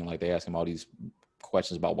party, and like they ask him all these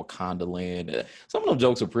questions about Wakanda land. Some of them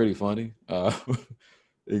jokes are pretty funny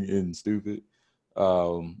and stupid.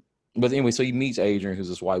 But anyway, so he meets Adrian, who's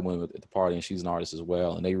this white woman at the party, and she's an artist as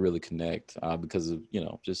well, and they really connect because of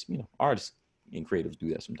artists and creatives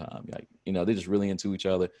do that sometimes. Like they're just really into each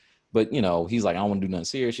other. But he's like, I don't want to do nothing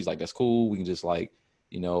serious. She's like, that's cool. We can just like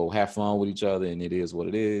have fun with each other, and it is what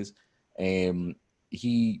it is. And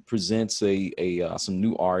he presents some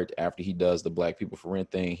new art after he does the Black People for Rent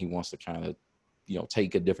thing. He wants to kind of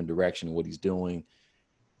take a different direction in what he's doing,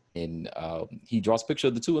 and he draws a picture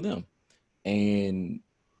of the two of them. And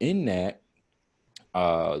in that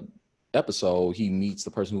episode, he meets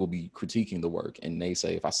the person who will be critiquing the work, and they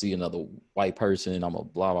say, if I see another white person, I'm a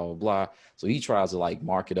blah blah blah blah. So he tries to like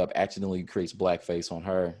mark it up, accidentally creates blackface on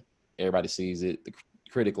her. Everybody sees it. The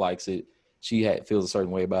critic likes it. She feels a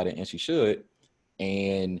certain way about it, and she should.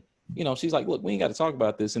 And she's like, look, we ain't got to talk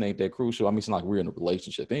about this. It ain't that crucial. I mean, it's not like we're in a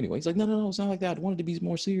relationship anyway. He's like, no, it's not like that. I wanted to be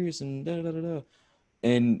more serious and da da da da.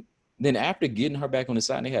 And then after getting her back on his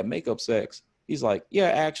side and they have makeup sex, he's like, yeah,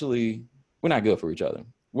 actually, we're not good for each other.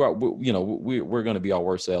 We're going to be our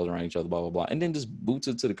worst selves around each other, blah, blah, blah. And then just boots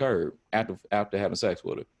it to the curb after having sex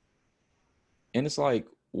with her. And it's like,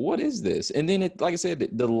 what is this? And then like I said,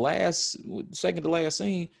 the second to last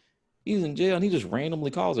scene, he's in jail and he just randomly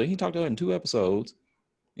calls her. He talked to her in 2 episodes.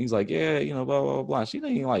 He's like, yeah, blah, blah, blah, blah. She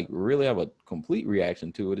didn't like really have a complete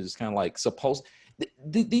reaction to it. It's kind of like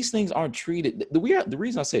these things aren't treated. The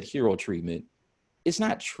reason I said hero treatment, it's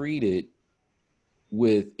not treated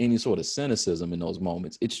with any sort of cynicism in those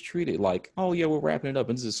moments. It's treated like, oh yeah, we're wrapping it up,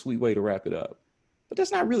 and this is a sweet way to wrap it up. But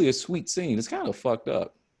that's not really a sweet scene. It's kind of fucked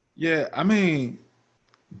up. Yeah, I mean,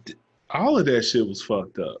 all of that shit was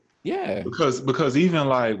fucked up. Yeah, because even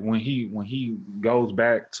like when he goes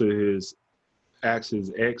back to asks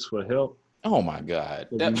his ex for help. Oh my God,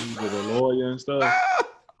 with a lawyer and stuff.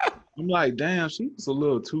 I'm like, damn, she was a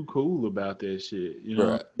little too cool about that shit,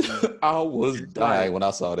 Right. I was dying when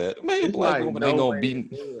I saw that. Man, black woman ain't gonna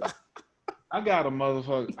beat. I got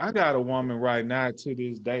a woman right now to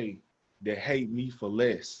this day that hate me for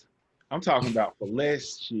less. I'm talking about for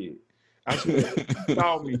less shit. I swear, if she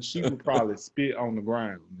saw me, she would probably spit on the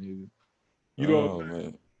ground, nigga. You know what I'm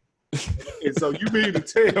saying? And so you mean to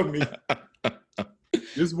tell me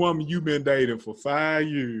this woman you've been dating for 5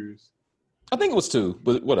 years? I think it was 2,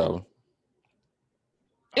 but whatever.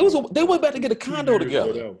 They were about to get a condo together.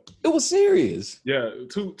 Whatever. It was serious. Yeah,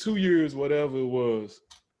 2 years, whatever it was.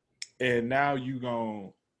 And now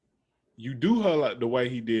you do her like the way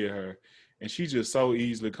he did her. And she just so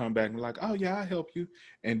easily come back and like, oh yeah, I'll help you.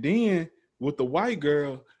 And then with the white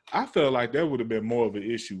girl, I felt like that would have been more of an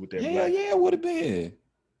issue with that. Yeah, it would have been.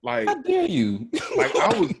 Like, how dare you? Like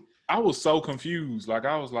I was so confused. Like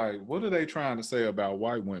I was like, what are they trying to say about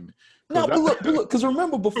white women? No, but look, because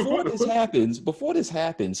remember before this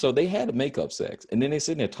happens, so they had a makeup sex, and then they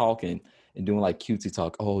sitting there talking and doing like cutesy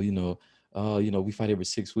talk. Oh, we fight every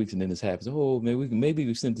 6 weeks, and then this happens. Oh, maybe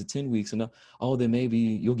we send to 10 weeks, and then maybe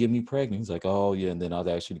you'll get me pregnant. He's like, oh yeah, and then I'll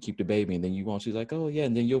ask you to keep the baby, and then you won't. She's like, oh yeah,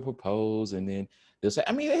 and then you'll propose, and then they'll say.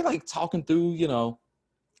 I mean, they like talking through,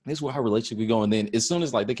 this is where our relationship be going. And then as soon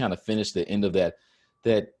as like they kind of finish the end of that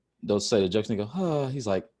those say the jokes, and they go, he's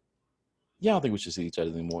like, yeah, I don't think we should see each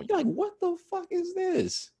other anymore. You're like, what the fuck is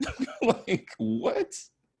this? Like, what?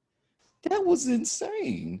 That was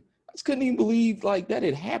insane. I just couldn't even believe like that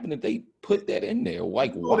had happened that they put that in there.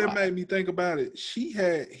 Like, why? That made me think about it. He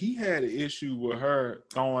had an issue with her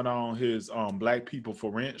throwing on his Black People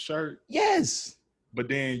for Rent shirt. Yes. But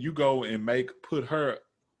then you go and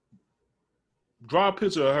draw a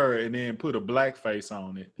picture of her and then put a black face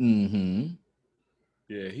on it. Mm-hmm.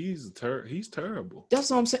 Yeah, he's terrible. That's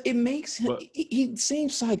what I'm saying. It makes him. He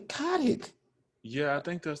seems psychotic. Yeah, I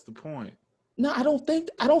think that's the point. No, I don't think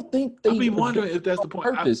they. I be wondering if that's the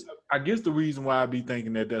point. I guess the reason why I be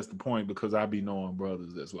thinking that that's the point because I be knowing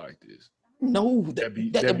brothers that's like this. No, That be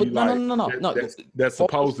but no, no, like no, no, no. that's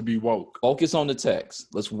supposed to be woke. Focus on the text.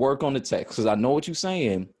 Let's work on the text because I know what you're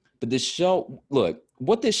saying. But this show, look,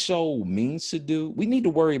 what this show means to do, we need to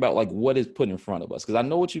worry about like what is put in front of us because I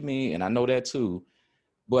know what you mean and I know that too.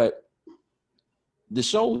 But the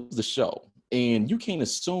show is the show, and you can't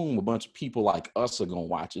assume a bunch of people like us are gonna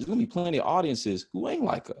watch it. There's gonna be plenty of audiences who ain't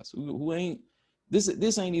like us, who ain't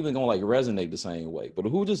this ain't even gonna like resonate the same way, but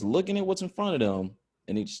who just looking at what's in front of them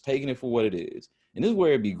and they just taking it for what it is. And this is where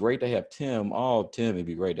it'd be great to have Tim. Oh, Tim, it'd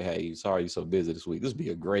be great to have you. Sorry you're so busy this week. This would be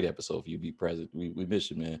a great episode for you to be present. We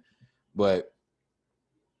miss you, man. But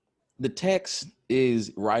the text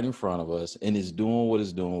is right in front of us and it's doing what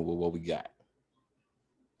it's doing with what we got.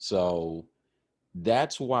 So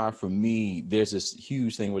that's why for me, there's this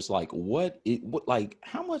huge thing where it's like, like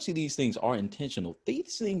how much of these things are intentional?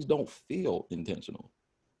 These things don't feel intentional.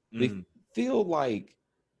 They feel like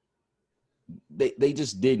they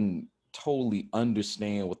just didn't totally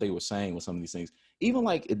understand what they were saying with some of these things. Even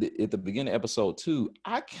like at the beginning of episode 2,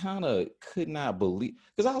 I kind of could not believe,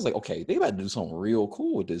 because I was like, okay, they about to do something real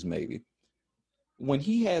cool with this maybe. When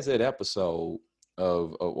he has that episode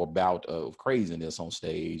of bout of craziness on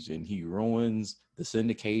stage and he ruins the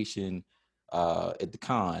syndication at the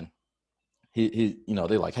con, his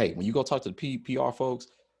they're like, hey, when you go talk to the PR folks,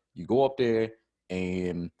 you go up there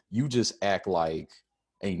and you just act like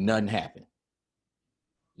ain't nothing happened.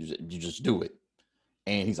 You just do it.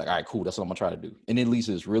 And he's like, all right, cool. That's what I'm gonna try to do. And it leads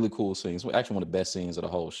to this really cool scene. It's actually one of the best scenes of the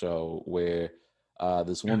whole show where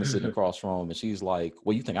this woman sitting across from him and she's like,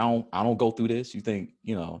 well, you think I don't go through this? You think,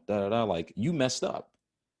 like you messed up,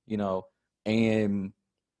 and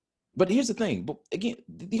but here's the thing. But again,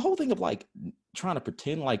 the whole thing of like trying to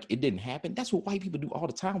pretend like it didn't happen, that's what white people do all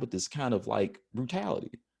the time with this kind of like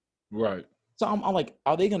brutality. Right. So I'm like,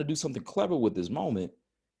 are they gonna do something clever with this moment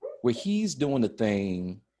where he's doing the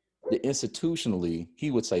thing that institutionally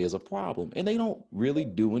he would say is a problem, and they don't really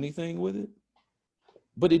do anything with it?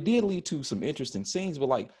 But it did lead to some interesting scenes. But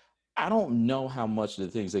like, I don't know how much of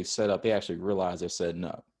the things they set up, they actually realize they're setting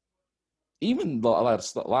up. Even a lot of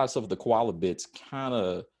stuff with the koala bits kind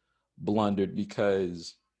of blundered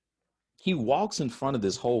because he walks in front of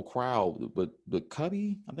this whole crowd. But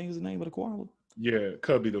Cubby, I think is the name of the koala. Yeah,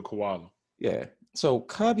 Cubby the koala. Yeah. So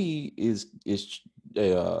Cubby is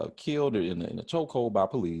killed in a chokehold by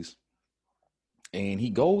police, and he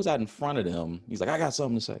goes out in front of them. He's like, I got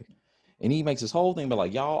something to say. And he makes this whole thing about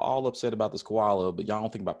like, y'all all upset about this koala, but y'all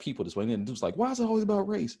don't think about people this way. And then the dude's like, why is it always about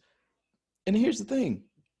race? And here's the thing.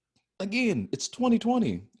 Again, it's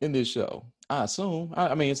 2020 in this show. I assume.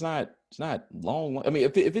 I mean, it's not long. I mean,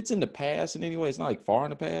 if it's in the past in any way, it's not like far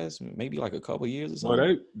in the past, maybe like a couple of years or something.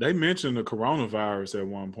 Well, they mentioned the coronavirus at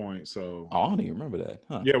one point. So I don't even remember that.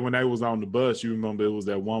 Huh? Yeah, when they was on the bus, you remember it was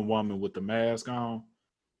that one woman with the mask on.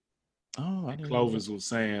 Oh, I didn't Clovis was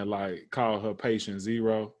saying like, call her patient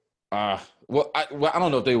zero. Well, I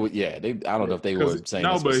don't know if they would. Yeah, I don't know if they were saying.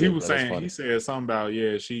 No, but he was saying, he said something about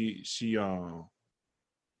she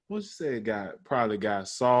what you said probably got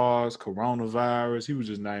SARS, coronavirus. He was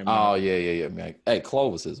just naming. Oh yeah, man. Hey,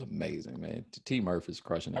 Clovis is amazing, man. T. Murphy's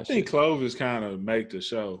crushing that. I think Clovis kind of make the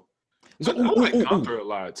show. So, I like Gunther a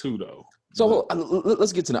lot too, though. So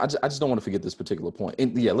let's get to that. I just don't want to forget this particular point.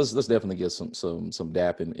 And yeah, let's definitely get some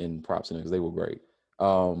dap and props in it because they were great.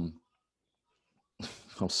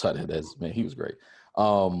 I'm sorry, man, he was great.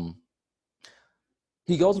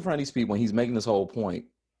 He goes in front of these people and he's making this whole point.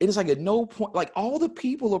 And it's like at no point, like all the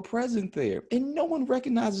people are present there and no one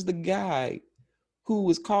recognizes the guy who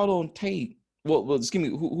was caught on tape. Well, excuse me,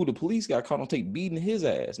 who the police got caught on tape beating his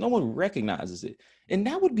ass. No one recognizes it. And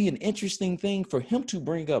that would be an interesting thing for him to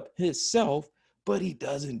bring up himself, but he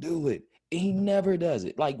doesn't do it. He never does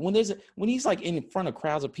it. Like when he's like in front of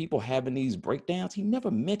crowds of people having these breakdowns, he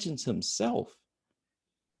never mentions himself.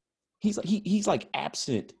 He's like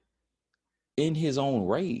absent in his own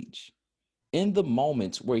rage, in the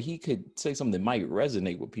moments where he could say something that might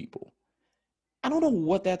resonate with people. I don't know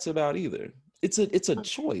what that's about either. It's a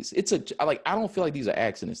choice. I don't feel like these are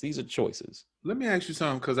accidents. These are choices. Let me ask you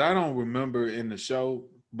something, because I don't remember in the show,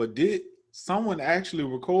 but did someone actually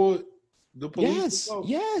record the police?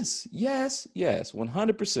 Yes.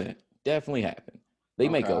 100%. Definitely happened.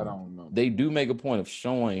 They do make a point of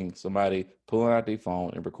showing somebody pulling out their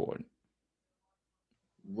phone and recording.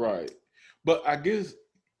 Right. But I guess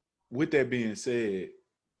with that being said,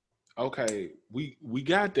 okay, we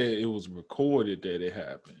got that it was recorded that it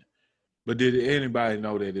happened. But did anybody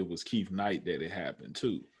know that it was Keith Knight that it happened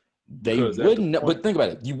to? They wouldn't know, but think about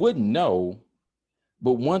it. You wouldn't know,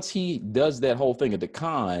 but once he does that whole thing at the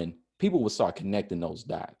con, people will start connecting those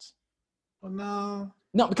dots. Well, no.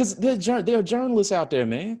 No, because there are journalists out there,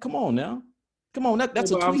 man. Come on now. Come on,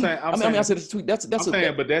 that's a But I'm tweet. saying, I'm I mean, I saying, said it's a tweet. That's I'm a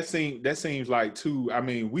saying, but that seems like too. I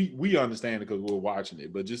mean, we understand it because we're watching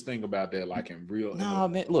it, but just think about that, like in real, in a no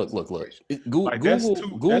man. real Look. situation. Like Google, that's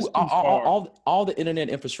too far. all the internet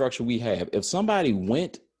infrastructure we have. If somebody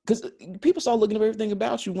went, because people start looking at everything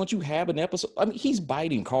about you once you have an episode. I mean, he's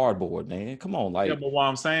biting cardboard, man. Come on, Yeah, like but what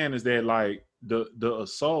I'm saying is that like the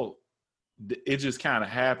assault, it just kind of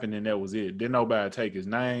happened and that was it. Didn't nobody take his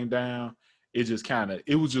name down. It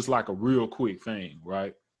was just like a real quick thing,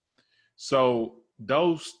 right? So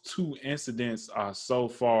those two incidents are so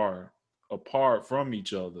far apart from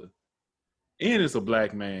each other, and it's a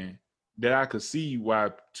black man, that I could see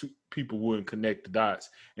why people wouldn't connect the dots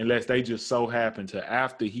unless they just so happened to,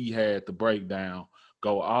 after he had the breakdown,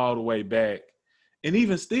 go all the way back. And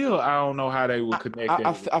even still, I don't know how they would connect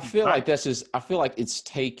that. I feel like that's just. I feel like it's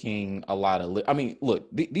taking a lot of. I mean, look,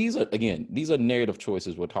 these are narrative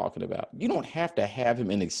choices we're talking about. You don't have to have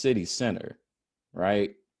him in the city center,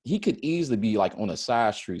 right? He could easily be like on a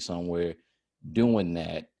side street somewhere doing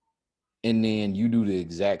that, and then you do the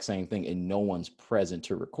exact same thing, and no one's present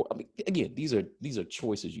to record. I mean, again, these are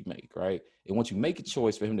choices you make, right? And once you make a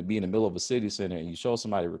choice for him to be in the middle of a city center, and you show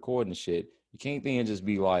somebody recording shit, you can't then just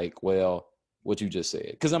be like, well, what you just said.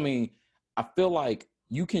 Because I mean, I feel like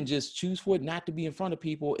you can just choose for it not to be in front of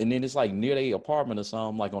people, and then it's like near their apartment or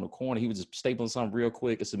something, like on the corner. He was just stapling something real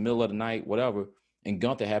quick. It's the middle of the night, whatever, and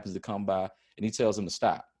Gunther happens to come by, and he tells him to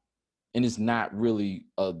stop. And it's not really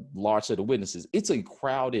a large set of witnesses. It's a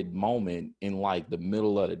crowded moment in like the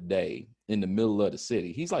middle of the day, in the middle of the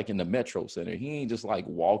city. He's like in the metro center. He ain't just like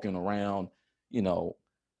walking around,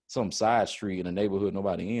 some side street in a neighborhood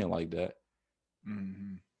nobody in like that.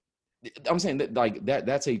 Mm-hmm. I'm saying that like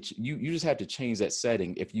that's you just have to change that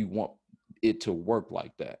setting if you want it to work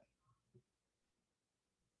like that.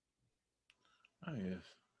 Oh, yes,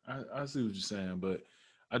 I see what you're saying, but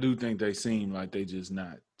I do think they seem like they just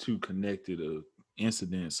not too connected of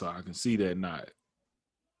incidents, so I can see that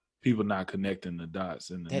people not connecting the dots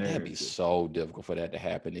in the That'd be narrative. so difficult for that to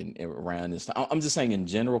happen in around this time. I'm just saying in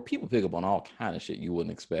general, people pick up on all kind of shit you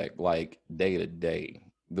wouldn't expect, like day to day,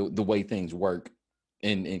 the way things work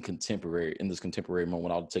in this contemporary moment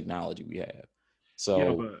with all the technology we have. Yeah,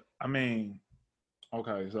 So but I mean,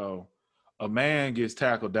 okay, so a man gets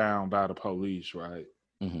tackled down by the police, right?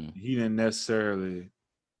 mhm. He didn't necessarily.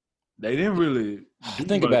 They didn't really do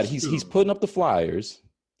Think about it. much He's to him. putting up the flyers.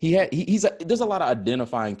 There's a lot of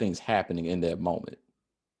identifying things happening in that moment.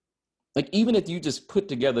 Like even if you just put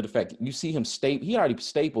together the fact you see him he already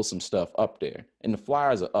stapled some stuff up there, and the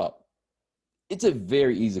flyers are up. It's a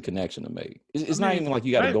very easy connection to make. I It's not mean, even like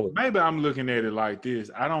you got to go. maybe I'm looking at it like this.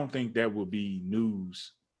 I don't think that would be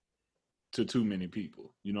news to too many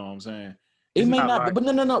people. You know what I'm saying? It It's may not not, like but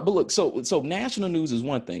no. But look, so national news is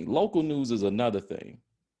one thing. Local news is another thing.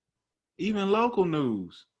 even local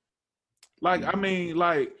news. Like, I Mm. mean,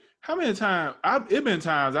 like, how many times? It been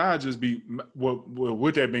times I just be. Well,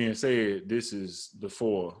 with that being said, this is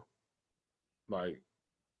before, like,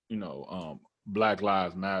 Black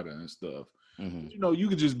Lives Matter and stuff. Mm-hmm. You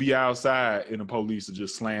could just be outside and the police will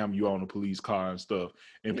just slam you on the police car and stuff.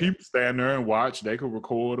 And Yeah, people stand there and watch. They could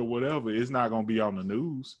record or whatever. It's not going to be on the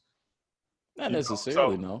news. not So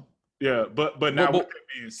necessarily, no. yeah, but now with But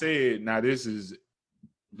that being said, now this is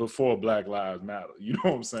before Black Lives Matter. You know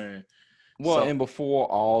what I'm saying? well, So and before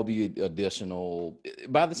all the additional,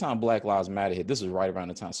 by the time Black Lives Matter hit, this is right around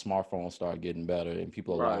the time smartphones started getting better and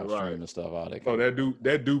people are live right. streaming stuff, all that So kind of stuff.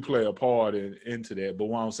 that do play a part into that. But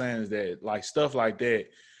what I'm saying is that like stuff like that,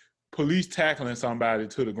 police tackling somebody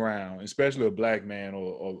to the ground, especially a black man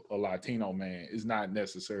or a Latino man, is not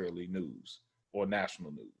necessarily news or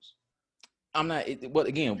national news. I'm not. But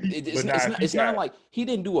again, But now if you it's not got like he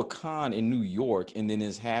didn't do a con in New York and then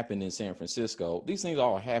it's happened in San Francisco. These things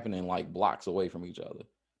all happening like blocks away from each other.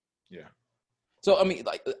 yeah, So I mean,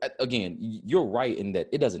 like again, you're right in that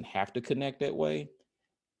it doesn't have to connect that way,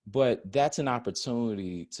 but that's an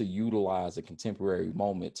opportunity to utilize a contemporary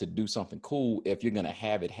moment to do something cool if you're going to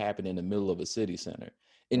have it happen in the middle of a city center.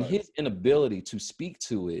 And right. his inability to speak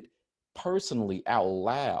to it personally out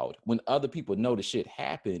loud when other people know the shit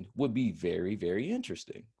happened would be very, very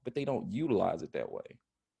interesting, but they don't utilize it that way.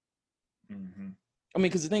 Mm-hmm. I mean,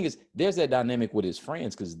 because the thing is, there's that dynamic with his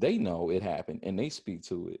friends because they know it happened and they speak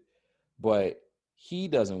to it, but he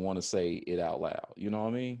doesn't want to say it out loud. You know what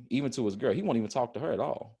I mean? Even to his girl, he won't even talk to her at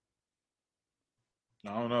all.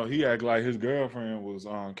 I don't know. He acted like his girlfriend was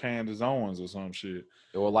Candace Owens or some shit.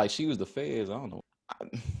 Or like she was the feds. I don't know.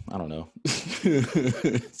 I don't know.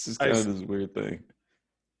 It's just kind of this weird thing.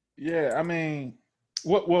 Yeah, I mean,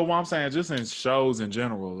 what I'm saying, just in shows in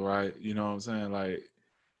general, right? You know what I'm saying? Like,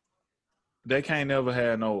 they can't never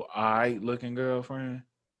have no alright looking girlfriend.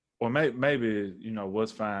 Or maybe you know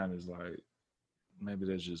what's fine is like maybe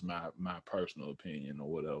that's just my personal opinion or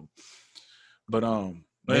whatever. But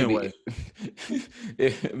anyway,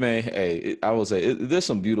 Maybe, man. Hey, I will say there's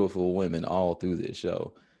some beautiful women all through this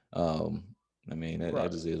show. I mean, that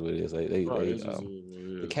right, just is what it is. right. It's just what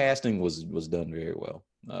it The is. casting was done very well.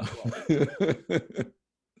 Right.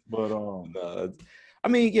 But I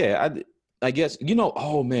mean, yeah, I guess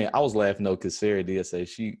Oh man, I was laughing though because Sarah did say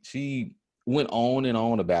she went on and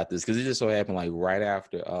on about this because it just so happened like right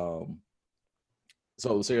after.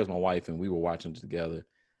 So Sarah's my wife and we were watching together,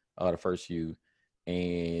 the first few,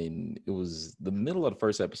 and it was the middle of the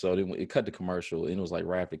first episode. It cut to commercial and it was like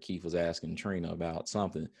right after Keith was asking Trina about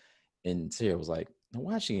something, and Sarah was like,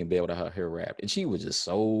 why is she in bed with her hair wrapped? And she was just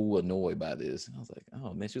so annoyed by this. And I was like,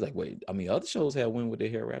 oh man. She was like, wait, I mean, other shows have women with their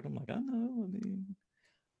hair wrapped. I'm like, I know.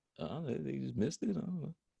 I mean, they just missed it. I don't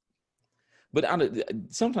know. But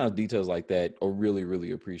sometimes details like that are really,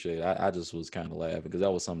 really appreciated. I just was kind of laughing because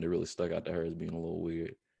that was something that really stuck out to her as being a little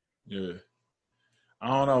weird. yeah, I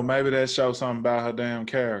don't know. Maybe that shows something about her damn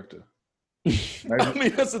character. I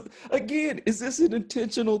mean, again, is this an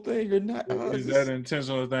intentional thing or not? Is that an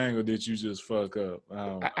intentional thing, or did you just fuck up?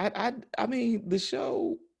 I mean, the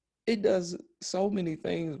show, it does so many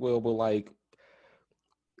things well, but like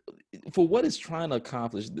for what it's trying to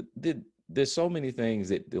accomplish, there's so many things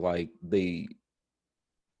that like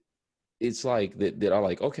it's like that are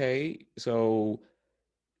like, okay, so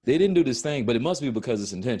they didn't do this thing, but it must be because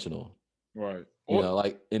it's intentional, Right.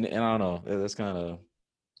 Like, and I don't know, that's kind of,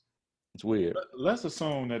 it's weird. Let's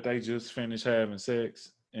assume that they just finished having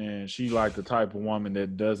sex, and she like the type of woman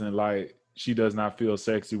that she does not feel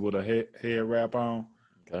sexy with a head wrap on.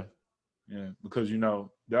 Okay. Yeah, because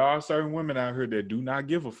there are certain women out here that do not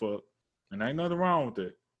give a fuck, and ain't nothing wrong with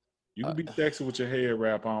that. You can be sexy with your head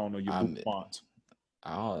wrap on or your bouffant.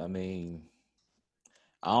 I mean,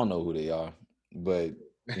 I don't know who they are, but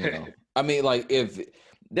I mean, like if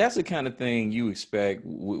that's the kind of thing you expect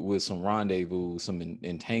with some rendezvous, some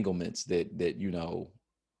entanglements that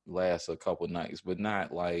last a couple nights, but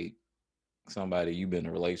not like somebody you've been in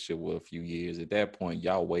a relationship with a few years. At that point,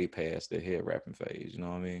 y'all way past the head wrapping phase. You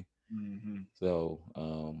know what I mean? Mm-hmm. So,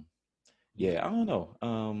 yeah, I don't know.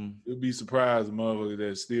 You'll be surprised, motherfucker,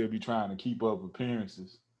 that still be trying to keep up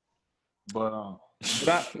appearances. But well,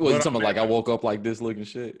 you talking about like I woke up like this looking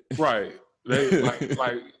shit, right? They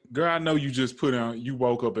like, girl, I know you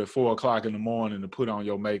woke up at 4:00 in the morning to put on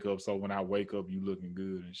your makeup, so when I wake up, you looking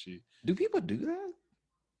good and shit. Do people do that?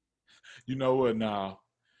 You know what? Nah.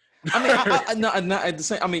 I mean, not at the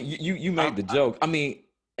same. I mean, you made the joke. I mean,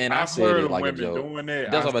 and I said it like a joke. Doing that.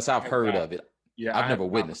 That's what I've heard of it. Yeah, I've never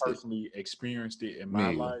witnessed it. I personally experienced it in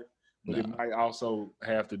my life, but it might also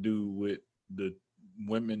have to do with the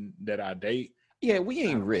women that I date. Yeah, we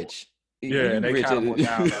ain't rich. Yeah, and they kind of went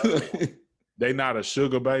down. They not a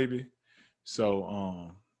sugar baby,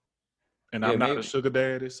 so and I'm not a sugar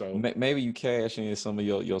daddy, so maybe you cash in some of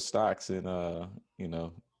your stocks and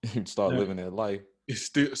start living that life.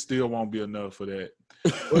 It still won't be enough for that.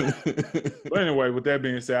 But anyway, with that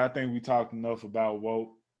being said, I think we talked enough about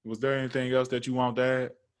woke. Was there anything else that you want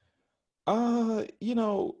to add?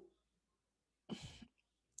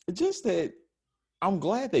 Just that I'm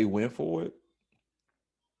glad they went for it.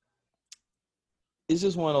 It's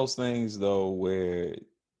just one of those things though where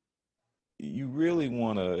you really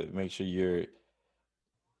want to make sure you're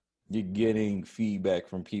getting feedback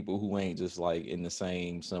from people who ain't just like in the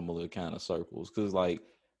same similar kind of circles. Because like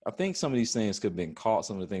I think some of these things could have been caught,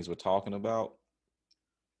 some of the things we're talking about,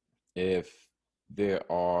 if there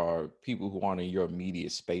are people who aren't in your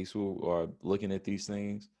immediate space who are looking at these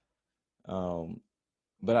things.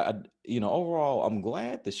 But overall, I'm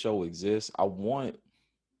glad the show exists. I want,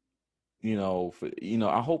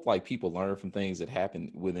 I hope like people learn from things that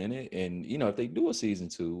happen within it. And, if they do a season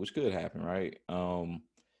 2, which could happen, right?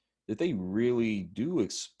 That they really do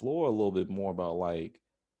explore a little bit more about like,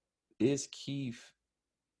 is Keith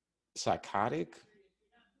psychotic?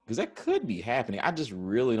 Because that could be happening. I just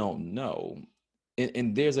really don't know.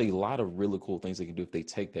 And there's a lot of really cool things they can do if they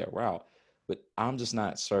take that route. But I'm just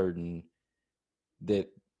not certain that,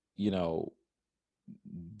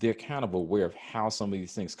 they're kind of aware of how some of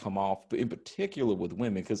these things come off, but in particular with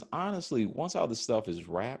women. Because honestly, once all this stuff is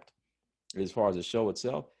wrapped, as far as the show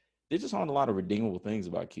itself, there just aren't a lot of redeemable things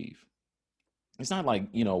about Keith. It's not like,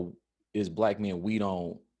 as black men, we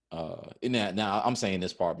don't, now I'm saying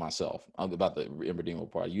this part myself. I'm about the irredeemable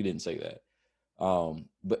part. You didn't say that.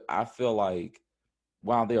 But I feel like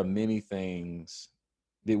while there are many things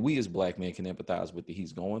that we as black men can empathize with that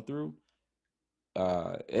he's going through,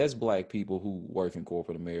 as black people who work in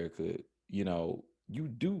corporate America, you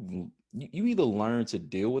either learn to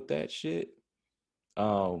deal with that shit,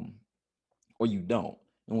 or you don't.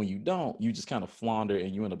 And when you don't, you just kind of flounder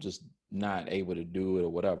and you end up just not able to do it or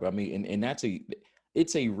whatever. I mean, and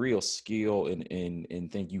it's a real skill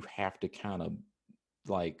and thing you have to kind of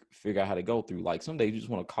like figure out how to go through. Like some days you just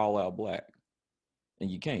want to call out black and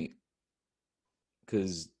you can't,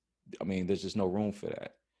 because I mean, there's just no room for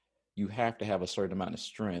that. You have to have a certain amount of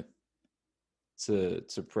strength to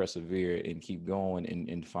persevere and keep going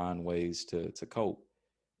and find ways to cope.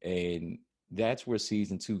 And that's where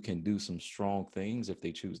season 2 can do some strong things if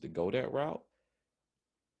they choose to go that route.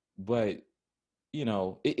 But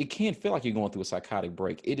it can feel like you're going through a psychotic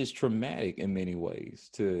break. It is traumatic in many ways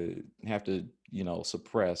to have to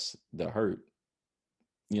suppress the hurt,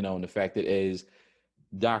 and the fact that, as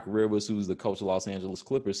Doc Rivers, who's the coach of Los Angeles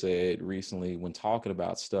Clippers, said recently when talking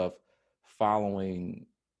about stuff following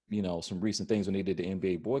some recent things when they did the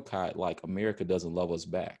NBA boycott, like, America doesn't love us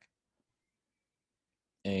back.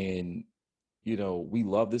 And we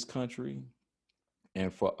love this country,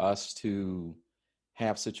 and for us to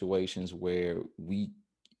have situations where we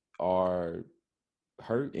are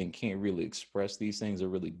hurt and can't really express these things or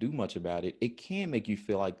really do much about it, it can make you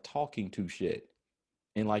feel like talking to shit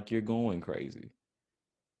and like you're going crazy.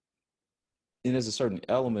 And there's a certain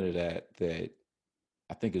element of that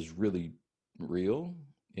I think is really real,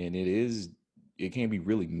 and it can be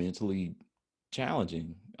really mentally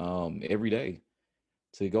challenging every day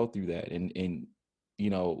to go through that. And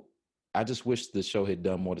I just wish the show had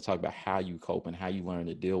done more to talk about how you cope and how you learn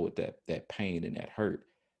to deal with that pain and that hurt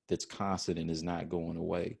that's constant and is not going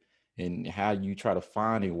away, and how you try to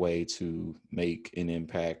find a way to make an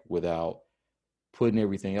impact without putting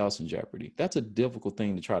everything else in jeopardy. That's a difficult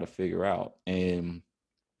thing to try to figure out. And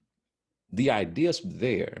the idea's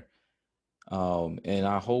there. And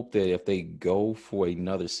I hope that if they go for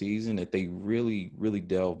another season, that they really, really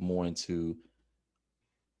delve more into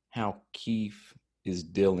how Keith is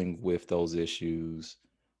dealing with those issues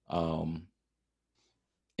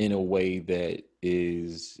in a way that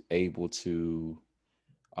is able to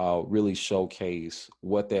really showcase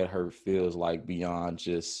what that hurt feels like beyond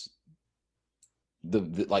just the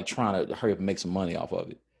like trying to hurry up and make some money off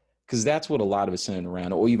of it. Because that's what a lot of it's centered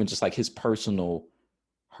around, or even just like his personal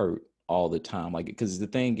hurt all the time. Like, because the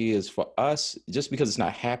thing is, for us, just because it's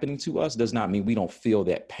not happening to us does not mean we don't feel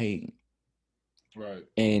that pain. Right.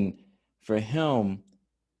 And for him,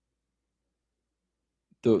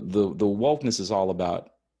 the wokeness is all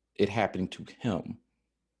about it happening to him.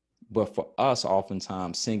 But for us,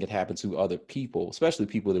 oftentimes seeing it happen to other people, especially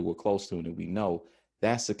people that we're close to and that we know,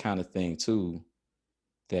 that's the kind of thing too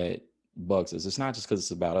that bugs us. It's not just because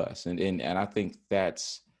it's about us. And I think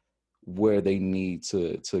that's where they need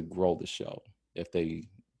to grow the show if they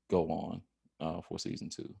go on for season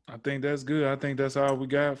 2. I think that's good. I think that's all we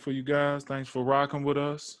got for you guys. Thanks for rocking with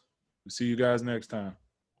us. We'll see you guys next time.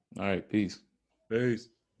 All right, peace. Peace.